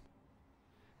Brawler.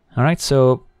 Alright,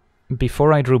 so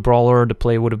before I drew Brawler, the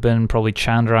play would have been probably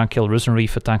Chandra, kill Risen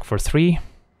Reef, attack for 3.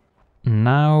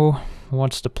 Now,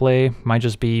 what's the play? Might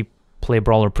just be play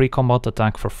Brawler pre-combat,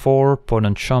 attack for 4,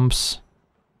 opponent chumps.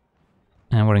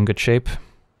 And we're in good shape.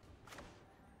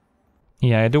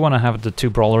 Yeah, I do want to have the 2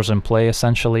 Brawlers in play,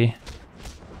 essentially.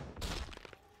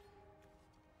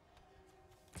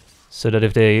 So that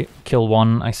if they kill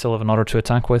one, I still have another to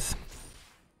attack with.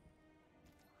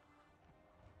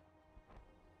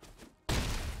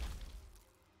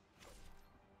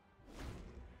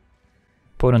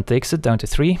 Opponent takes it down to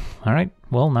 3. Alright,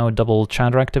 well now a double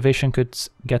Chandra activation could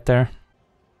get there.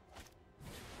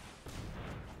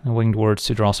 Winged Words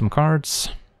to draw some cards.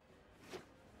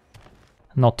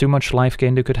 Not too much life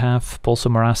gain they could have. Pulse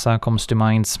of Marasa comes to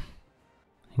mind.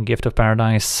 Gift of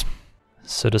Paradise.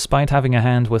 So despite having a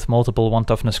hand with multiple 1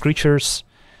 toughness creatures,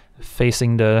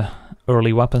 facing the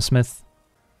early Weaponsmith,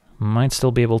 might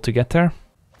still be able to get there.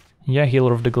 Yeah,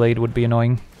 Healer of the Glade would be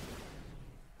annoying.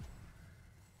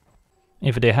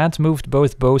 If they had moved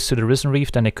both bows to the Risen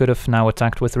Reef, then they could have now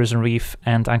attacked with Risen Reef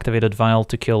and activated Vial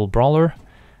to kill Brawler.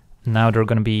 Now they're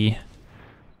going to be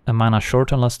a mana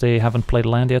short unless they haven't played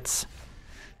land yet.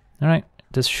 Alright,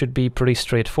 this should be pretty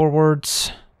straightforward.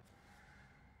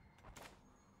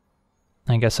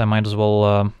 I guess I might as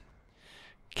well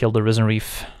kill the Risen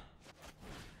Reef.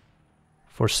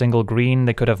 For single green,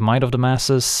 they could have Might of the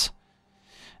Masses,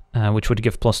 which would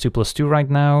give +2/+2 right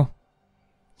now.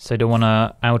 So I don't want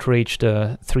to outrage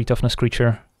the 3 toughness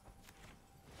creature.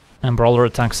 And Brawler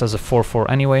attacks as a 4/4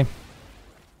 anyway.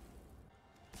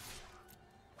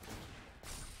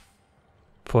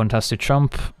 Opponent has to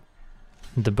chump.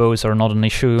 The bows are not an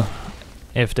issue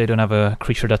if they don't have a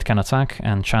creature that can attack,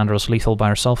 and Chandra's lethal by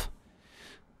herself.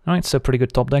 Alright, so pretty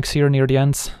good top decks here near the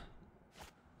end.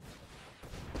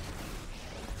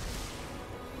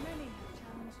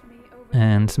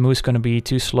 And Moo's gonna be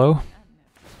too slow.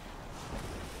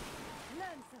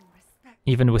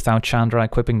 Even without Chandra,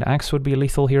 equipping the axe would be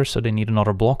lethal here, so they need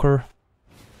another blocker.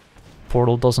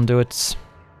 Portal doesn't do it.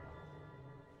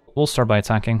 We'll start by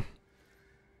attacking,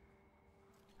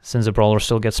 since the Brawler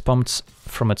still gets pumped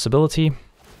from its ability.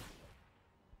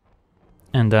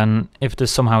 And then, if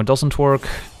this somehow doesn't work,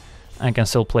 I can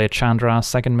still play a Chandra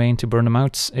second main to burn them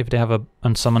out if they have a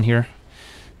Unsummon here.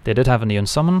 They did have the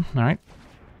Unsummon, alright.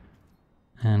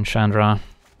 And Chandra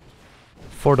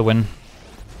for the win.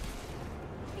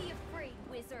 Be afraid,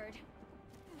 wizard.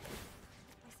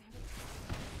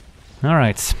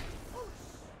 Alright.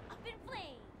 Up in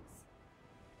flames.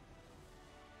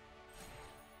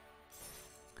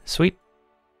 Sweet.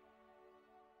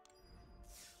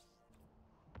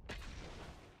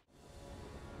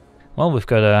 Well, we've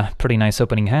got a pretty nice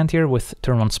opening hand here with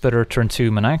turn 1 Spitter, turn 2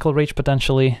 Maniacal Rage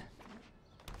potentially.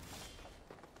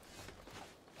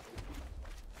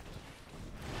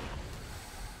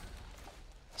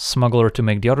 Smuggler to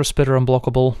make the other Spitter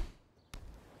unblockable.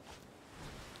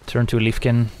 Turn 2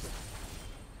 Leafkin.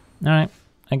 Alright,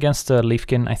 against the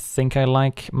Leafkin I think I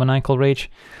like Maniacal Rage.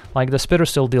 Like, the Spitter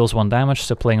still deals 1 damage,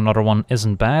 so playing another one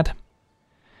isn't bad.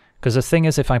 Because the thing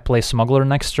is, if I play Smuggler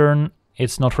next turn,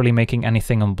 it's not really making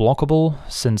anything unblockable,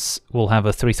 since we'll have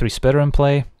a 3/3 Spitter in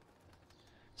play.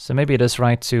 So maybe it is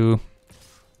right to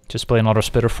just play another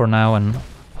Spitter for now and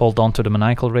hold on to the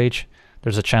Maniacal Rage.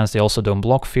 There's a chance they also don't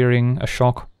block, fearing a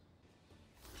shock.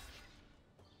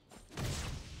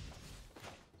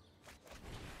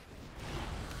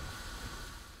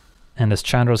 And this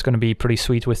Chandra is going to be pretty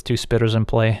sweet with 2 Spitters in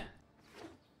play.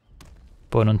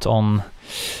 Opponent on,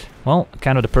 well,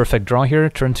 kind of the perfect draw here.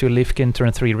 Turn 2 Leafkin,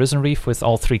 turn 3 Risen Reef with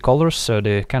all 3 colors, so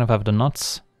they kind of have the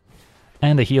nuts.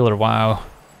 And a healer, wow.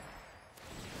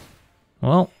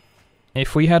 Well,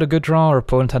 if we had a good draw, our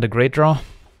opponent had a great draw.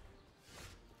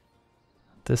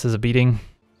 This is a beating.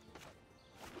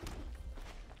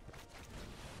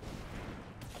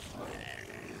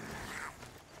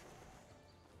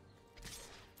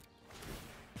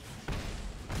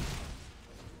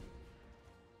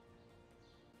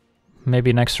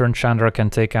 Maybe next turn Chandra can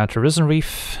take out the Risen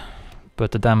Reef,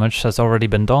 but the damage has already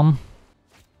been done.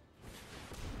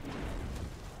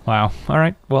 Wow,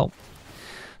 alright, well,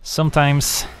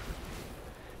 sometimes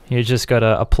you just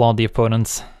gotta applaud the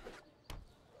opponent.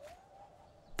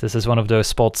 This is one of those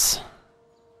spots.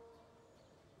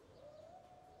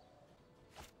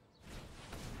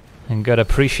 And gotta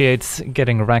appreciate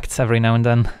getting wrecked every now and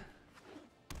then.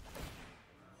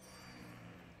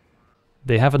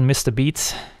 They haven't missed a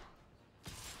beat.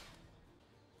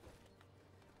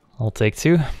 I'll take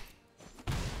 2.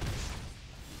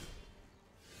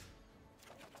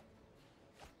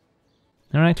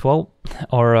 Alright, well,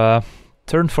 our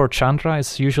turn for Chandra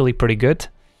is usually pretty good.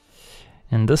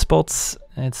 In this spot,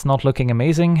 it's not looking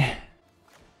amazing.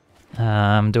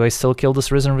 Do I still kill this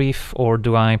Risen Reef, or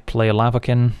do I play a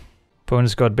Lavakin?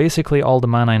 Opponent's got basically all the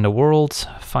mana in the world,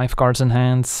 5 cards in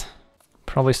hand.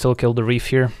 Probably still kill the Reef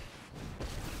here.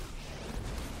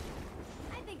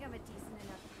 I think I'm a decent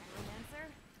enough pyromancer.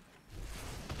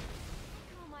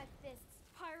 Call my fists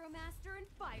Pyromaster and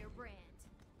Firebrand.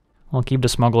 I'll keep the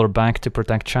Smuggler back to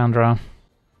protect Chandra.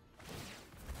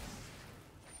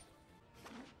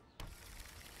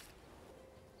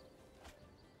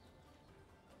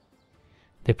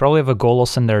 They probably have a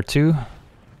Golos in there too,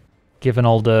 given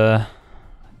all the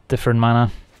different mana.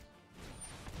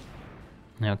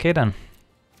 Okay then.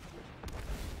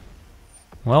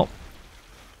 Well,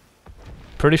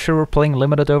 pretty sure we're playing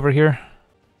limited over here.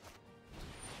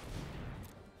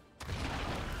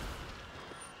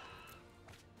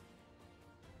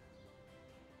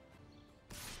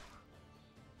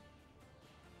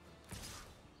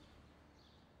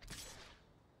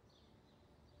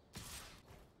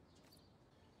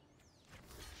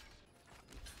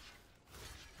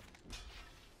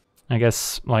 I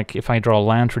guess, like, if I draw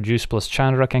land, reduce plus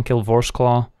Chandra can kill Vor's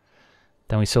Claw.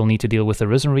 Then we still need to deal with the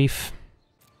Risen Reef.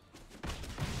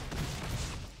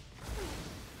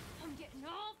 I'm getting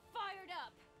all fired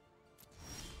up.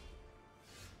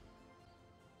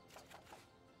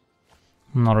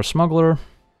 Another Smuggler.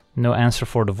 No answer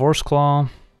for the Vor's Claw.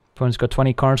 Opponent's got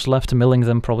 20 cards left, milling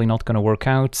them probably not gonna work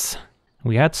out.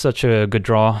 We had such a good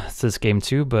draw this game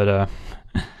too, but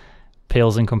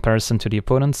pales in comparison to the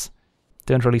opponents.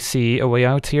 Don't really see a way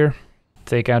out here.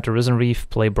 Take out the Risen Reef,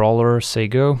 play Brawler, say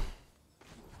go.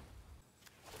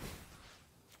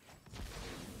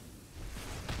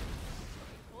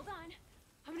 Hold on.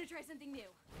 I'm gonna try something new.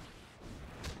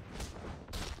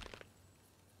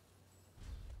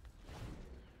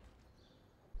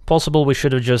 Possible we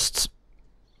should have just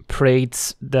prayed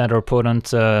that our opponent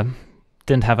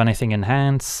didn't have anything in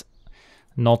hand,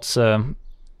 not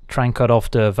try and cut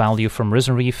off the value from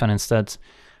Risen Reef, and instead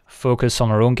focus on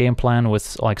our own game plan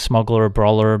with like Smuggler,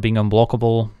 Brawler being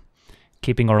unblockable,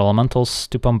 keeping our elementals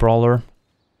to pump Brawler.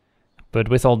 But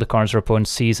with all the cards our opponent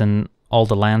sees and all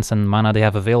the lands and mana they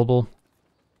have available,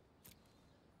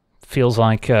 feels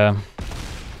like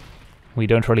we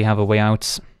don't really have a way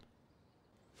out.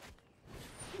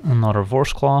 Another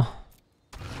Vor's Claw.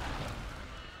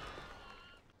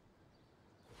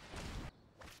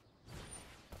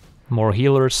 More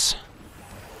healers.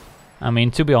 I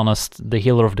mean, to be honest, the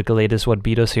healer of the Glade is what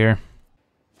beat us here.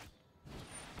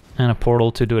 And a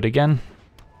portal to do it again.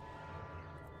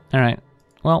 Alright,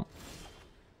 well,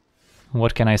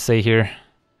 what can I say here?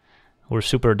 We're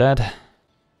super dead.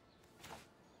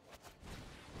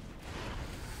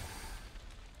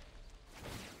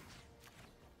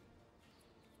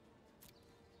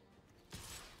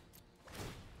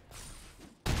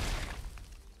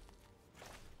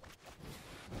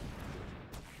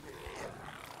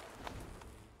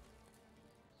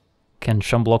 Can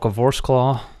Shumblock a Vor's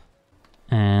Claw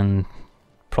and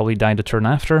probably die the turn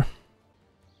after.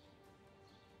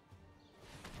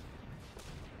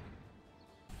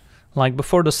 Like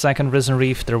before the second Risen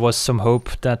Reef, there was some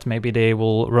hope that maybe they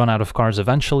will run out of cards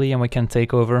eventually and we can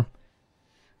take over.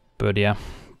 But yeah,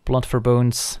 Blood for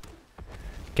Bones,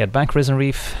 get back Risen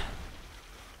Reef,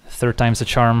 3rd time's the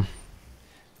charm,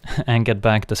 and get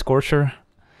back the Scorcher.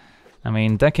 I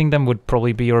mean, decking them would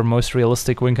probably be your most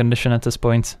realistic win condition at this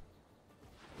point.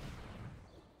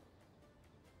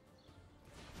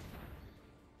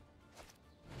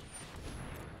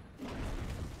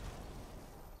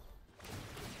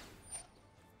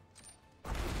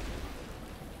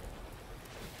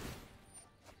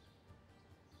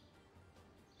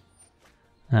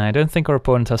 I don't think our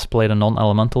opponent has played a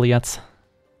non-elemental yet.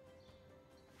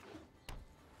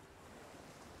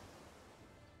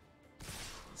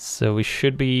 So we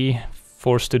should be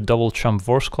forced to double chump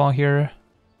Vor's Claw here.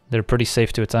 They're pretty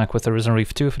safe to attack with the Risen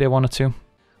Reef too if they wanted to.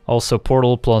 Also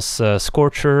Portal plus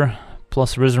Scorcher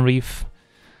plus Risen Reef.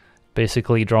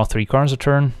 Basically draw 3 cards a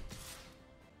turn.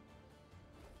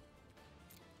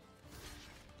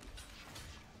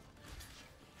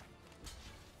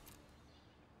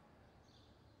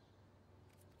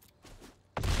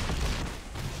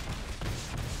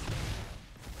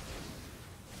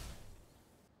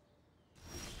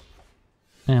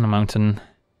 And a mountain.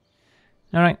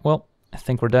 Alright, well, I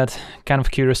think we're dead. Kind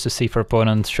of curious to see if our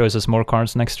opponent shows us more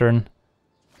cards next turn.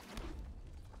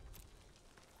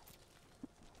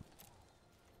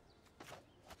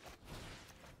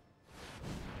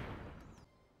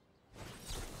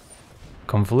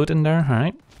 Convolute in there,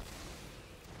 alright.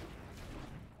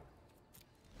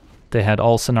 They had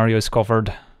all scenarios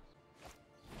covered.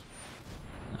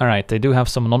 Alright, they do have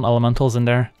some non-elementals in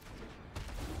there.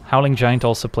 Howling Giant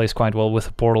also plays quite well with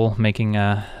a portal, making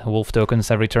wolf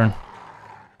tokens every turn.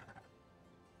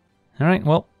 Alright,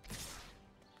 well.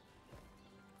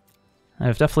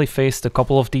 I've definitely faced a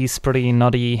couple of these pretty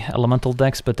nutty elemental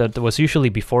decks, but that was usually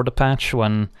before the patch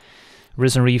when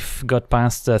Risen Reef got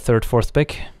past the 3rd, 4th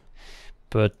pick.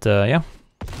 But yeah.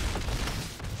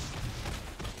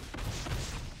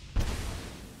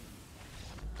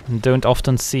 Don't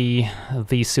often see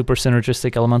these super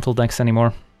synergistic elemental decks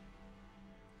anymore.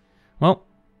 Well,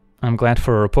 I'm glad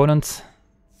for our opponent.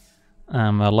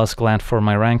 I'm less glad for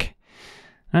my rank.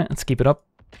 Alright, let's keep it up.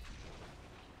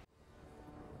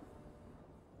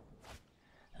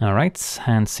 Alright,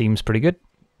 hand seems pretty good.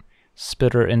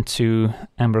 Spitter into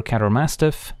Ember Cat or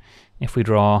Mastiff. If we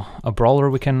draw a Brawler,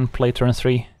 we can play turn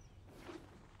 3.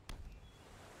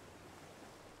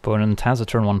 Opponent has a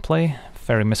turn 1 play.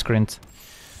 Fairy Miscreant.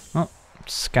 Well,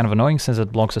 it's kind of annoying since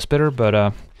it blocks a Spitter,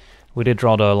 but we did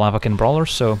draw the Lavakin Brawler,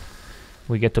 so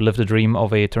we get to live the dream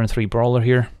of a turn 3 Brawler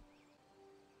here.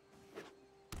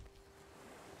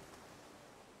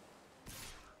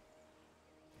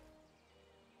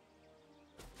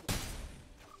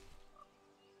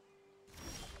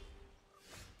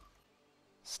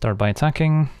 Start by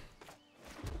attacking.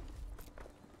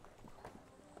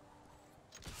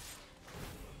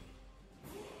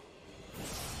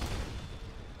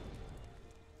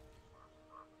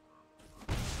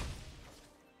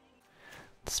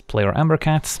 Let's play our Ember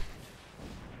Cats.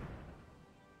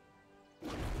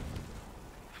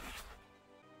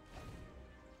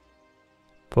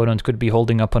 Opponent could be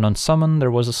holding up an Unsummon. There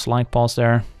was a slight pause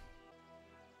there.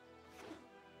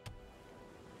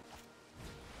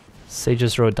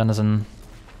 Sage's Road Denizen.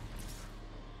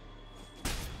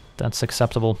 That's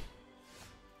acceptable.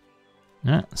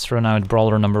 Yeah, let's run out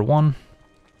Brawler number 1.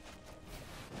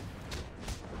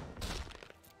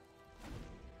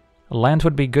 Land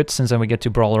would be good since then we get to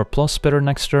Brawler plus Spitter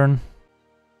next turn.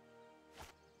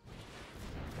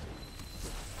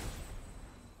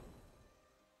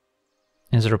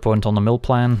 Is our opponent on the mill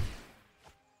plan?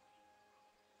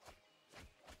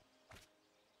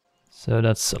 So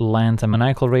that's land and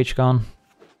Maniacal Rage gone.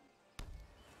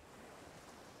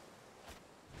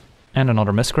 And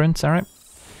another Miscreant, alright.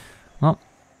 Well.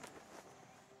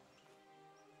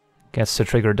 Gets to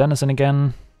trigger Denizen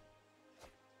again.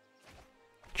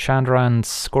 Chandra and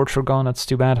Scorcher gone, that's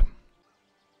too bad.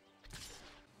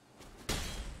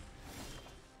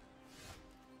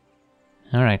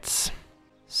 Alright.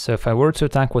 So if I were to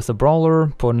attack with the Brawler,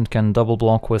 opponent can double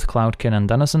block with Cloudkin and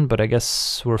Denizen, but I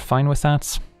guess we're fine with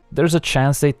that. There's a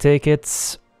chance they take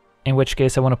it, in which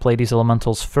case I want to play these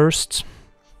elementals first,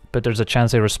 but there's a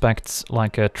chance they respect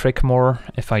like a trick more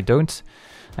if I don't.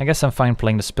 I guess I'm fine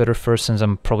playing the Spitter first since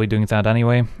I'm probably doing that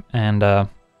anyway, and I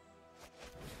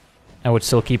would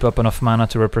still keep up enough mana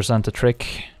to represent the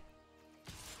trick.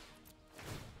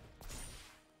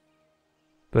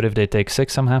 But if they take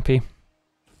 6, I'm happy.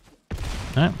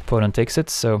 Opponent takes it,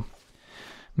 so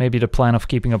maybe the plan of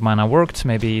keeping up mana worked,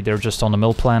 maybe they're just on the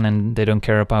mill plan and they don't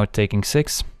care about taking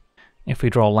 6. If we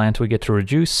draw land, we get to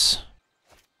reduce.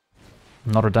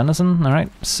 Another Denizen, alright,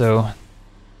 so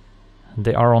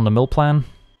they are on the mill plan.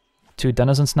 2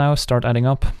 Denizens now, start adding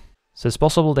up. So it's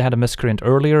possible they had a Miscreant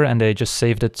earlier and they just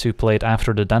saved it to play it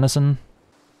after the Denizen.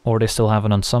 Or they still have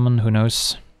an Unsummon, who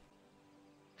knows.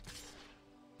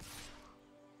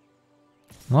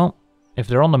 Well, if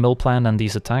they're on the mill plan, then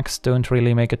these attacks don't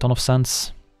really make a ton of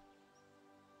sense.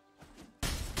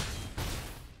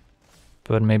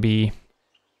 But maybe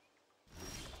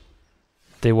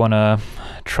they want to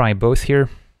try both here.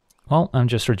 Well, I'm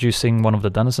just reducing one of the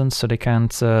Denizens so they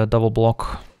can't double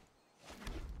block.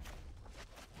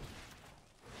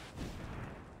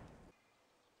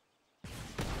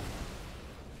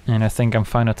 And I think I'm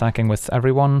fine attacking with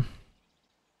everyone.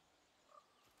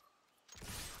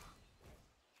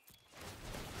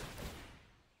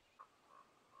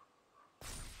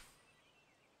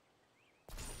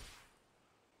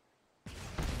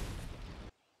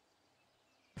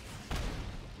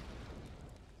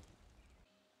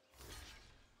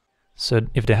 So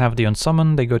if they have the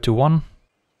Unsummon, they go to 1.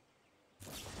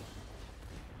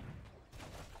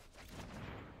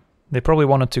 They probably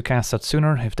wanted to cast that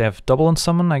sooner. If they have double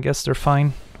Unsummon, I guess they're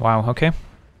fine. Wow, okay.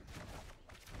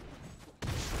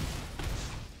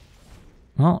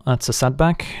 Well, that's a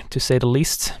setback, to say the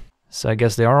least. So I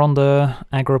guess they are on the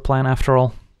aggro plan after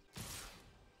all.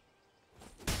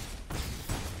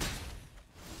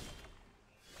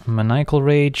 Maniacal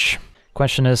Rage.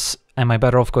 Question is, am I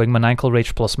better off going Maniacal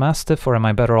Rage plus Mastiff, or am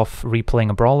I better off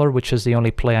replaying a Brawler, which is the only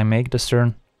play I make this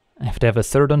turn? If they have a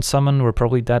third on summon, we're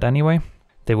probably dead anyway.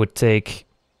 They would take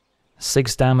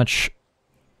 6 damage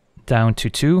down to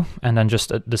 2, and then just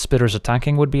the Spitters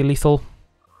attacking would be lethal.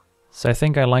 So I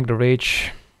think I like the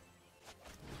Rage.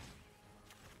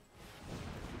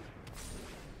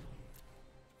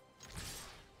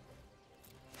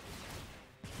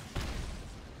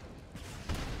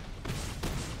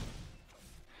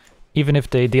 Even if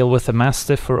they deal with a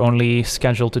Mastiff, we're only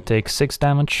scheduled to take 6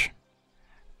 damage.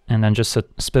 And then just a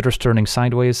Spitters turning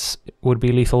sideways would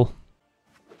be lethal.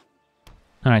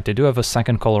 Alright, they do have a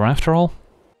second color after all.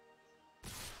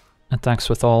 Attacks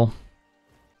with all.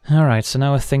 Alright, so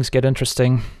now things get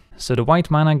interesting. So the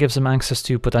white mana gives them access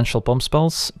to potential pump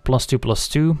spells,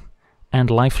 +2/+2, and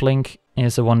lifelink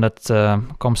is the one that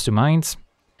comes to mind.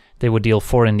 They would deal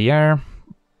 4 in the air,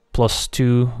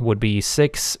 +2 would be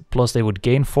 6, plus they would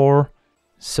gain 4,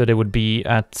 so they would be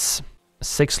at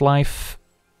 6 life.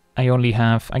 I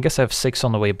guess I have 6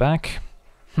 on the way back.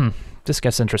 This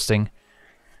gets interesting.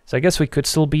 So I guess we could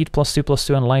still beat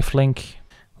 +2/+2 and lifelink.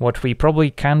 What we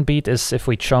probably can beat is if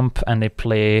we chump and they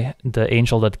play the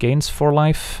angel that gains 4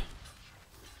 life.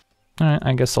 Alright,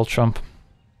 I guess I'll chump.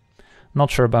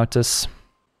 Not sure about this.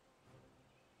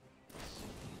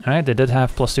 Alright, they did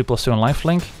have +2/+2 and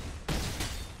lifelink.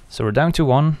 So we're down to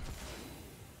 1.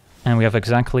 And we have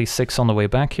exactly 6 on the way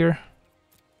back here.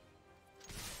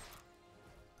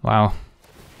 Wow.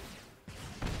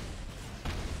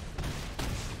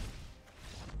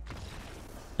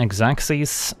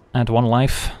 Xaxes at 1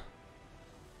 life.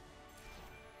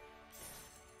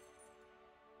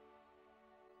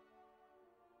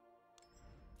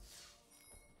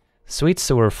 Sweet,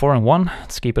 so we're 4 and 1.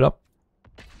 Let's keep it up.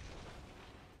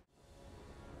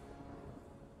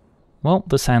 Well,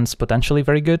 this hand's potentially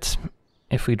very good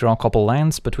if we draw a couple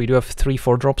lands, but we do have 3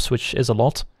 4-drops, which is a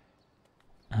lot.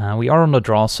 We are on the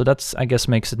draw, so that's, I guess,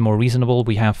 makes it more reasonable.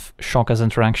 We have Shock as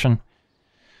interaction.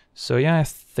 So yeah, I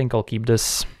think I'll keep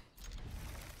this.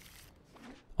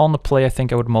 On the play, I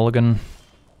think I would mulligan.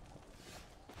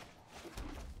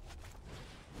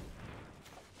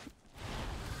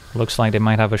 Looks like they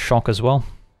might have a Shock as well.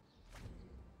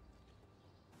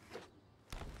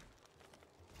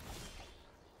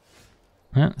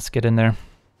 Yeah, let's get in there.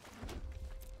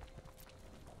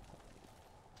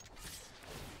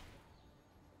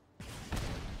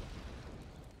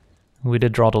 We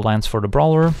did draw the lands for the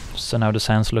Brawler, so now this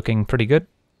hand's looking pretty good.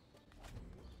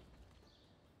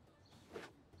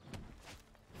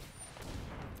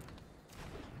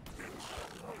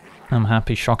 I'm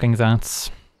happy shocking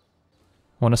that.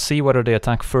 Want to see whether they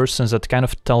attack first, since that kind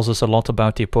of tells us a lot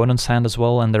about the opponent's hand as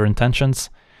well and their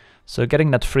intentions. So getting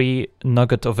that free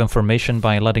nugget of information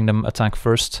by letting them attack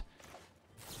first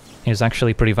is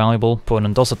actually pretty valuable.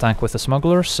 Opponent does attack with the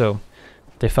Smuggler, so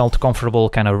they felt comfortable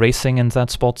kind of racing in that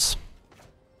spot.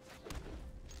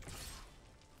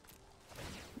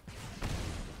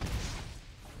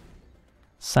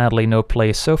 Sadly, no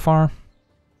play so far.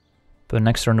 But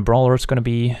next turn the Brawler is going to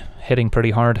be hitting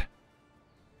pretty hard.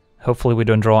 Hopefully we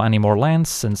don't draw any more lands,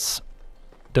 since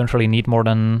don't really need more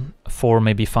than 4,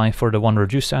 maybe 5 for the 1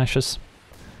 reduced ashes.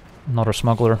 Another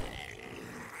Smuggler.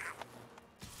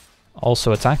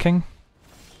 Also attacking.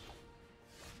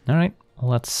 Alright,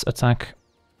 let's attack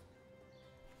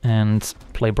and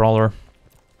play Brawler.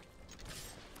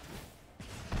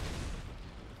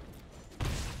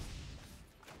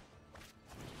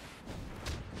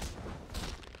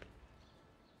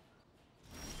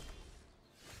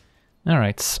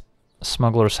 Alright,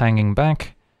 Smuggler's hanging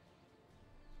back.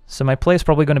 So my play is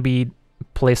probably going to be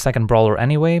play second Brawler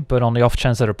anyway, but on the off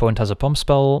chance that our opponent has a pump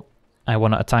spell, I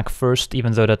want to attack first,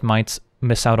 even though that might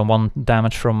miss out on 1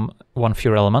 damage from 1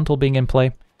 Fury Elemental being in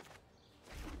play.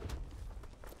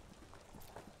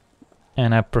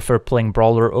 And I prefer playing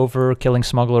Brawler over killing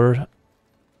Smuggler,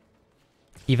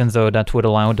 even though that would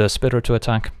allow the Spitter to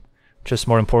attack. Just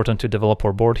more important to develop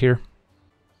our board here.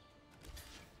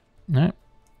 Alright.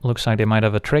 Looks like they might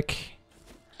have a trick.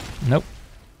 Nope.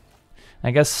 I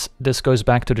guess this goes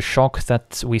back to the Shock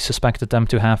that we suspected them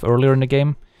to have earlier in the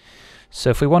game.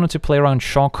 So if we wanted to play around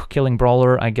Shock, killing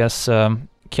Brawler, I guess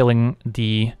killing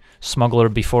the Smuggler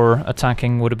before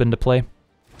attacking would have been the play.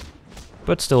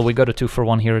 But still, we got a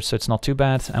 2-for-1 here, so it's not too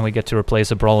bad, and we get to replace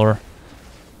a Brawler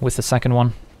with the second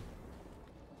one.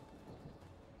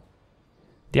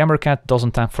 The Ambercat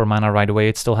doesn't tap for mana right away,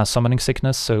 it still has Summoning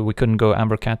Sickness, so we couldn't go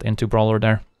Ambercat into Brawler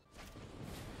there.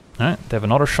 Alright, they have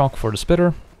another shock for the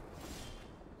spitter.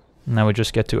 Now we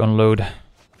just get to unload.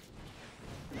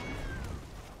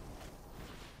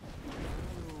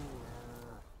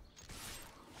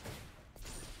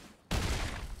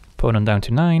 Opponent down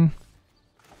to 9.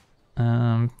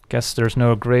 Guess there's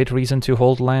no great reason to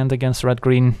hold land against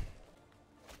red-green.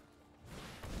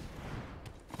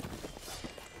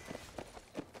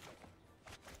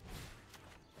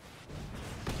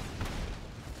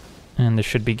 And this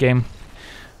should be game.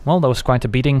 Well, that was quite a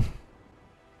beating.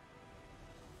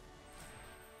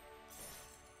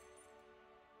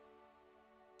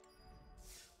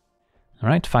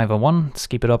 Alright, 5-1, let's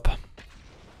keep it up.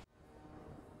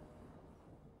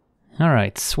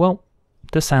 Alright, well,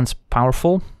 this hand's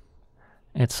powerful.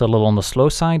 It's a little on the slow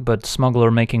side, but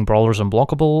Smuggler making brawlers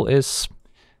unblockable is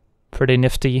pretty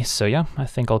nifty, so yeah, I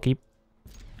think I'll keep.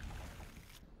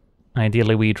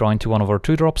 Ideally we draw into one of our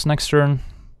 2-drops next turn.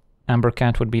 Amber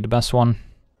Cat would be the best one.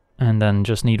 And then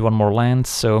just need one more land,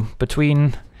 so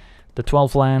between the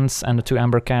 12 lands and the 2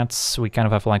 Amber Cats, we kind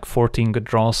of have like 14 good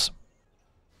draws.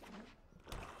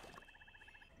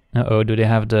 Uh-oh, do they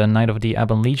have the Knight of the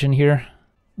Ebon Legion here?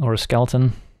 Or a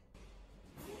skeleton?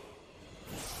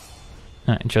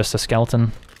 Just a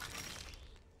skeleton.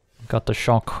 Got the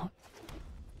shock.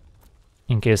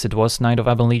 In case it was Knight of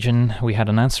Ebon Legion, we had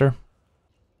an answer.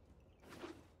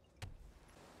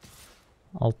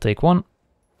 I'll take one.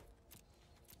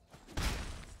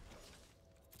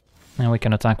 And we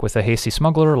can attack with a Hasty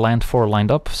Smuggler, land 4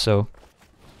 lined up, so...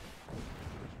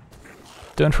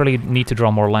 Don't really need to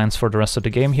draw more lands for the rest of the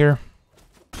game here.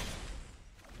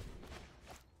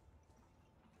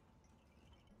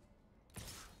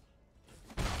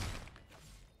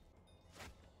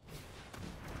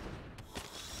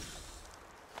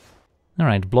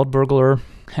 Alright, Blood Burglar,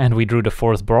 and we drew the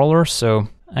 4th Brawler, so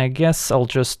I guess I'll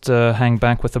just hang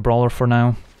back with the Brawler for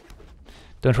now.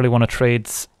 Don't really want to trade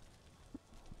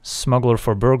Smuggler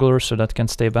for Burglar, so that can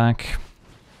stay back.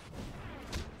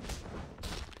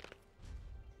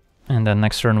 And then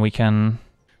next turn we can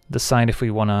decide if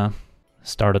we want to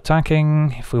start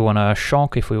attacking, if we want to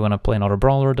shock, if we want to play another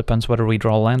Brawler, depends whether we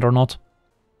draw land or not.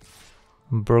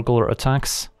 Burglar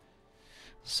attacks.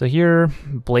 So here,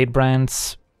 Blade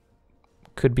Brands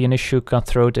could be an issue,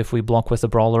 Cutthroat if we block with the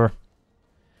Brawler.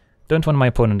 Don't want my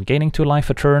opponent gaining 2 life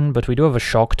a turn, but we do have a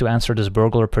shock to answer this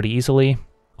Burglar pretty easily.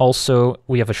 Also,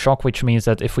 we have a shock, which means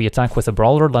that if we attack with a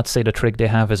Brawler, let's say the trick they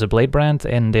have is a Blade Brand,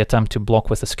 and they attempt to block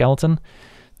with a Skeleton,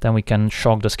 then we can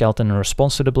shock the Skeleton in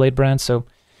response to the Blade Brand, so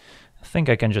I think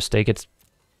I can just take it.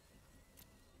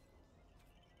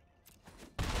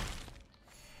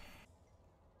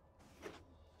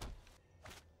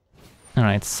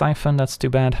 Alright, Siphon, that's too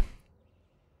bad.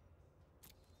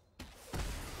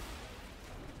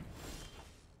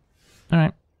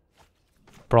 Alright.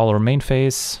 Brawler main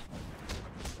phase.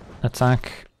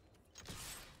 Attack.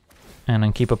 And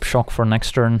then keep up shock for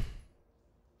next turn.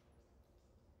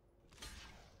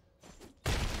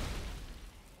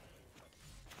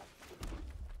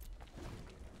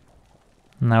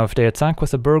 Now if they attack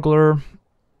with a Burglar,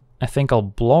 I think I'll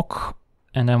block,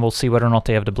 and then we'll see whether or not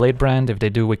they have the Blade Brand. If they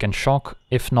do, we can shock.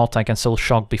 If not, I can still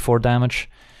shock before damage,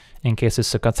 in case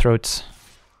it's a Cutthroat.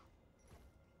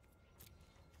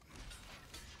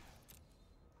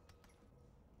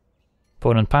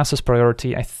 Opponent passes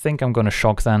priority. I think I'm gonna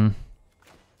shock then,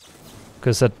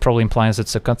 because that probably implies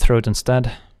it's a Cutthroat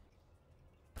instead.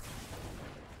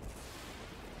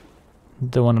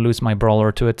 Don't want to lose my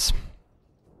Brawler to it.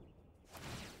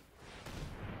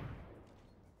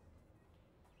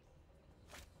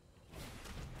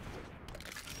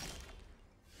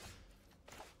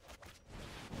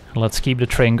 Let's keep the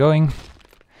train going.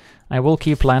 I will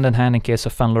keep land in hand in case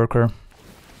of Fen Lurker.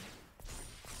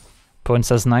 Opponent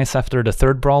says nice after the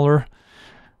 3rd Brawler.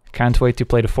 Can't wait to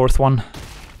play the 4th one.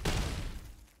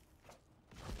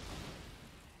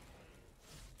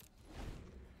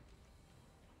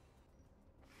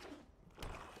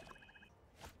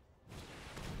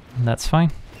 That's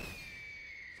fine.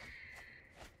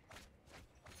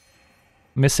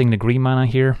 Missing the green mana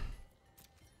here.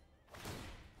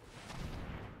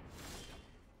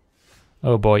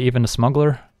 Oh boy, even the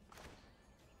Smuggler.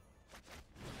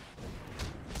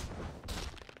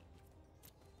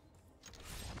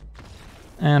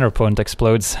 And our opponent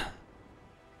explodes.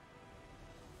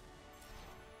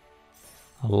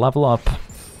 Level up.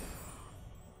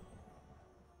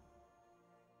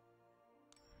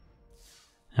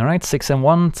 Alright,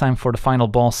 6-1, time for the final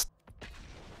boss.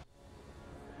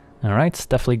 Alright,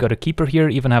 definitely got a keeper here,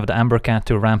 even have the Amber Cat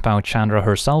to ramp out Chandra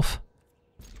herself.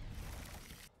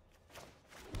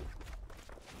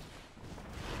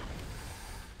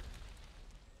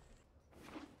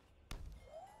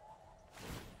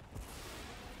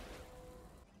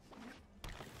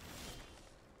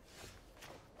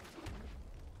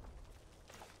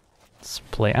 Let's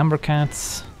play Amber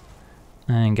Cats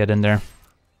and get in there.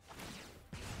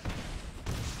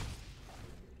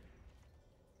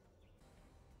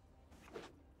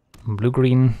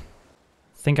 Blue-green.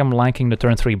 Think I'm liking the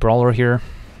turn 3 Brawler here.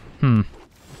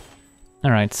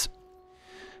 Alright.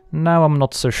 Now I'm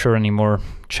not so sure anymore.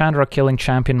 Chandra killing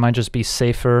champion might just be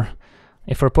safer.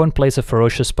 If our opponent plays a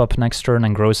Ferocious Pup next turn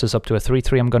and grows this up to a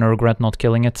 3-3, I'm gonna regret not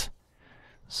killing it.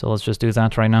 So let's just do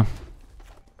that right now.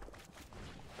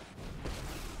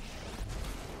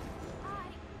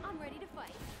 I'm ready to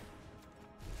fight.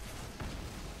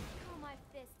 Call my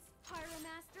fists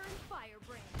Pyromaster and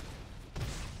Firebrand.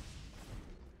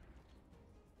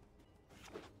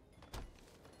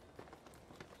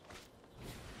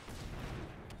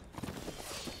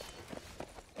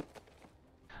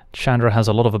 Chandra has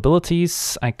a lot of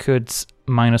abilities. I could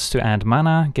minus to add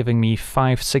mana, giving me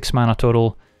 5-6 mana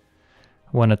total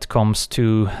when it comes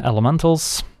to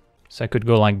elementals. So I could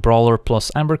go like Brawler plus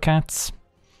Amber Cats,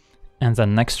 and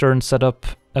then next turn set up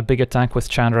a big attack with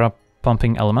Chandra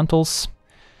pumping elementals.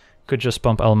 Could just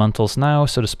pump elementals now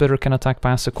so the Spitter can attack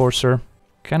past the Courser.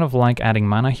 Kind of like adding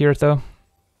mana here though.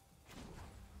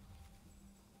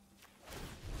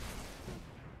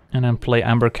 And then play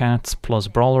Amber Cat plus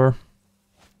Brawler.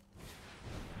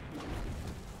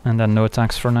 And then no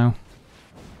attacks for now.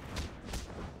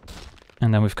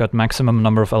 And then we've got maximum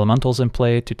number of elementals in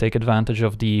play to take advantage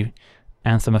of the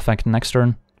Anthem effect next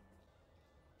turn.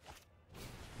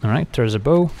 Alright, there's a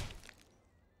bow.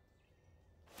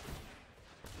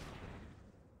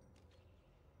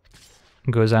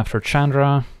 Goes after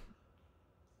Chandra.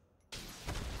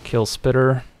 Kill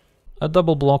Spitter. A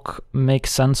double block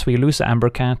makes sense. We lose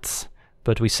Amber Cat,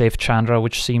 but we save Chandra,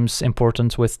 which seems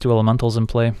important with 2 elementals in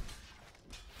play.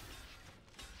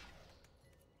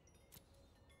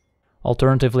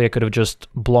 Alternatively, I could have just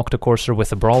blocked the Courser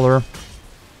with a Brawler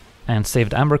and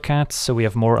saved Amber Cat, so we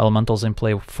have more elementals in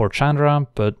play for Chandra,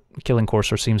 but killing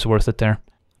Courser seems worth it there.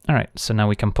 Alright, so now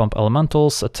we can pump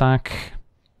elementals, attack,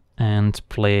 and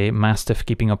play Mastiff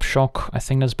keeping up shock. I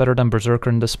think that's better than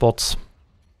Berserker in this spot.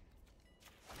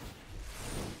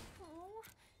 Oh,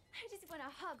 I just want to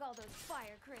hug all those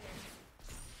fire critters.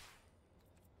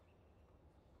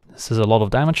 This is a lot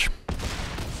of damage.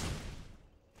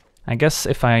 I guess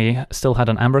if I still had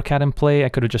an Amber Cat in play, I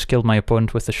could have just killed my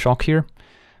opponent with the shock here,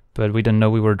 but we didn't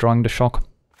know we were drawing the shock.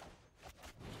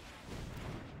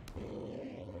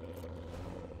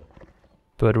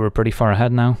 But we're pretty far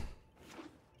ahead now.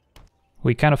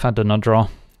 We kind of had the nut draw.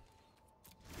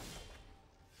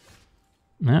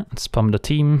 Yeah, let's pump the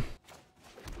team.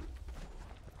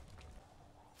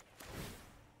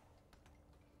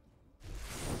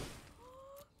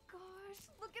 Gosh,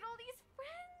 look at all these friends.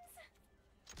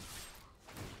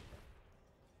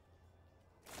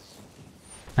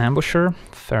 Ambusher,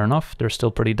 fair enough. They're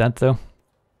still pretty dead though.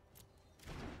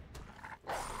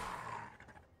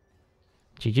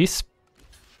 GG's.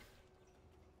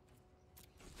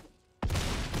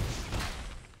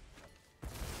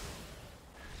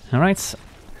 Alright,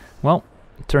 well,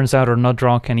 turns out our nut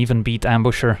draw can even beat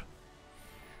Ambusher.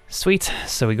 Sweet,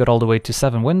 so we got all the way to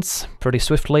 7 wins, pretty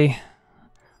swiftly.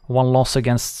 1 loss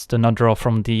against the nut draw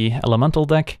from the Elemental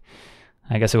deck.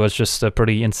 I guess it was just a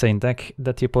pretty insane deck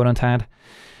that the opponent had.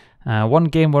 1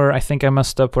 game where I think I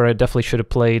messed up, where I definitely should have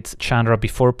played Chandra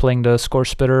before playing the Score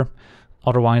Spitter.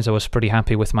 Otherwise, I was pretty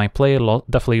happy with my play.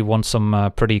 Definitely won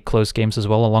some pretty close games as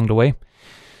well along the way.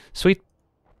 Sweet.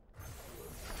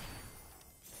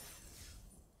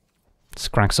 Let's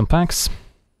crack some packs.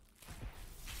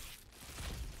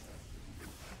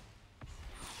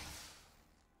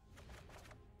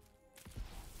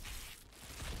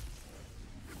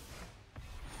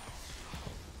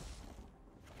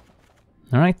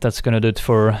 Alright, that's gonna do it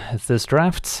for this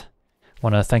draft.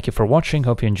 Wanna thank you for watching,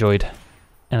 hope you enjoyed.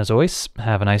 And as always,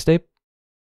 have a nice day.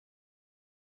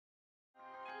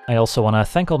 I also want to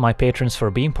thank all my patrons for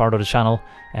being part of the channel,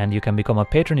 and you can become a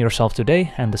patron yourself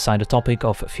today and decide the topic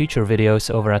of future videos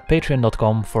over at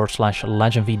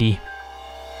patreon.com/LegenVD.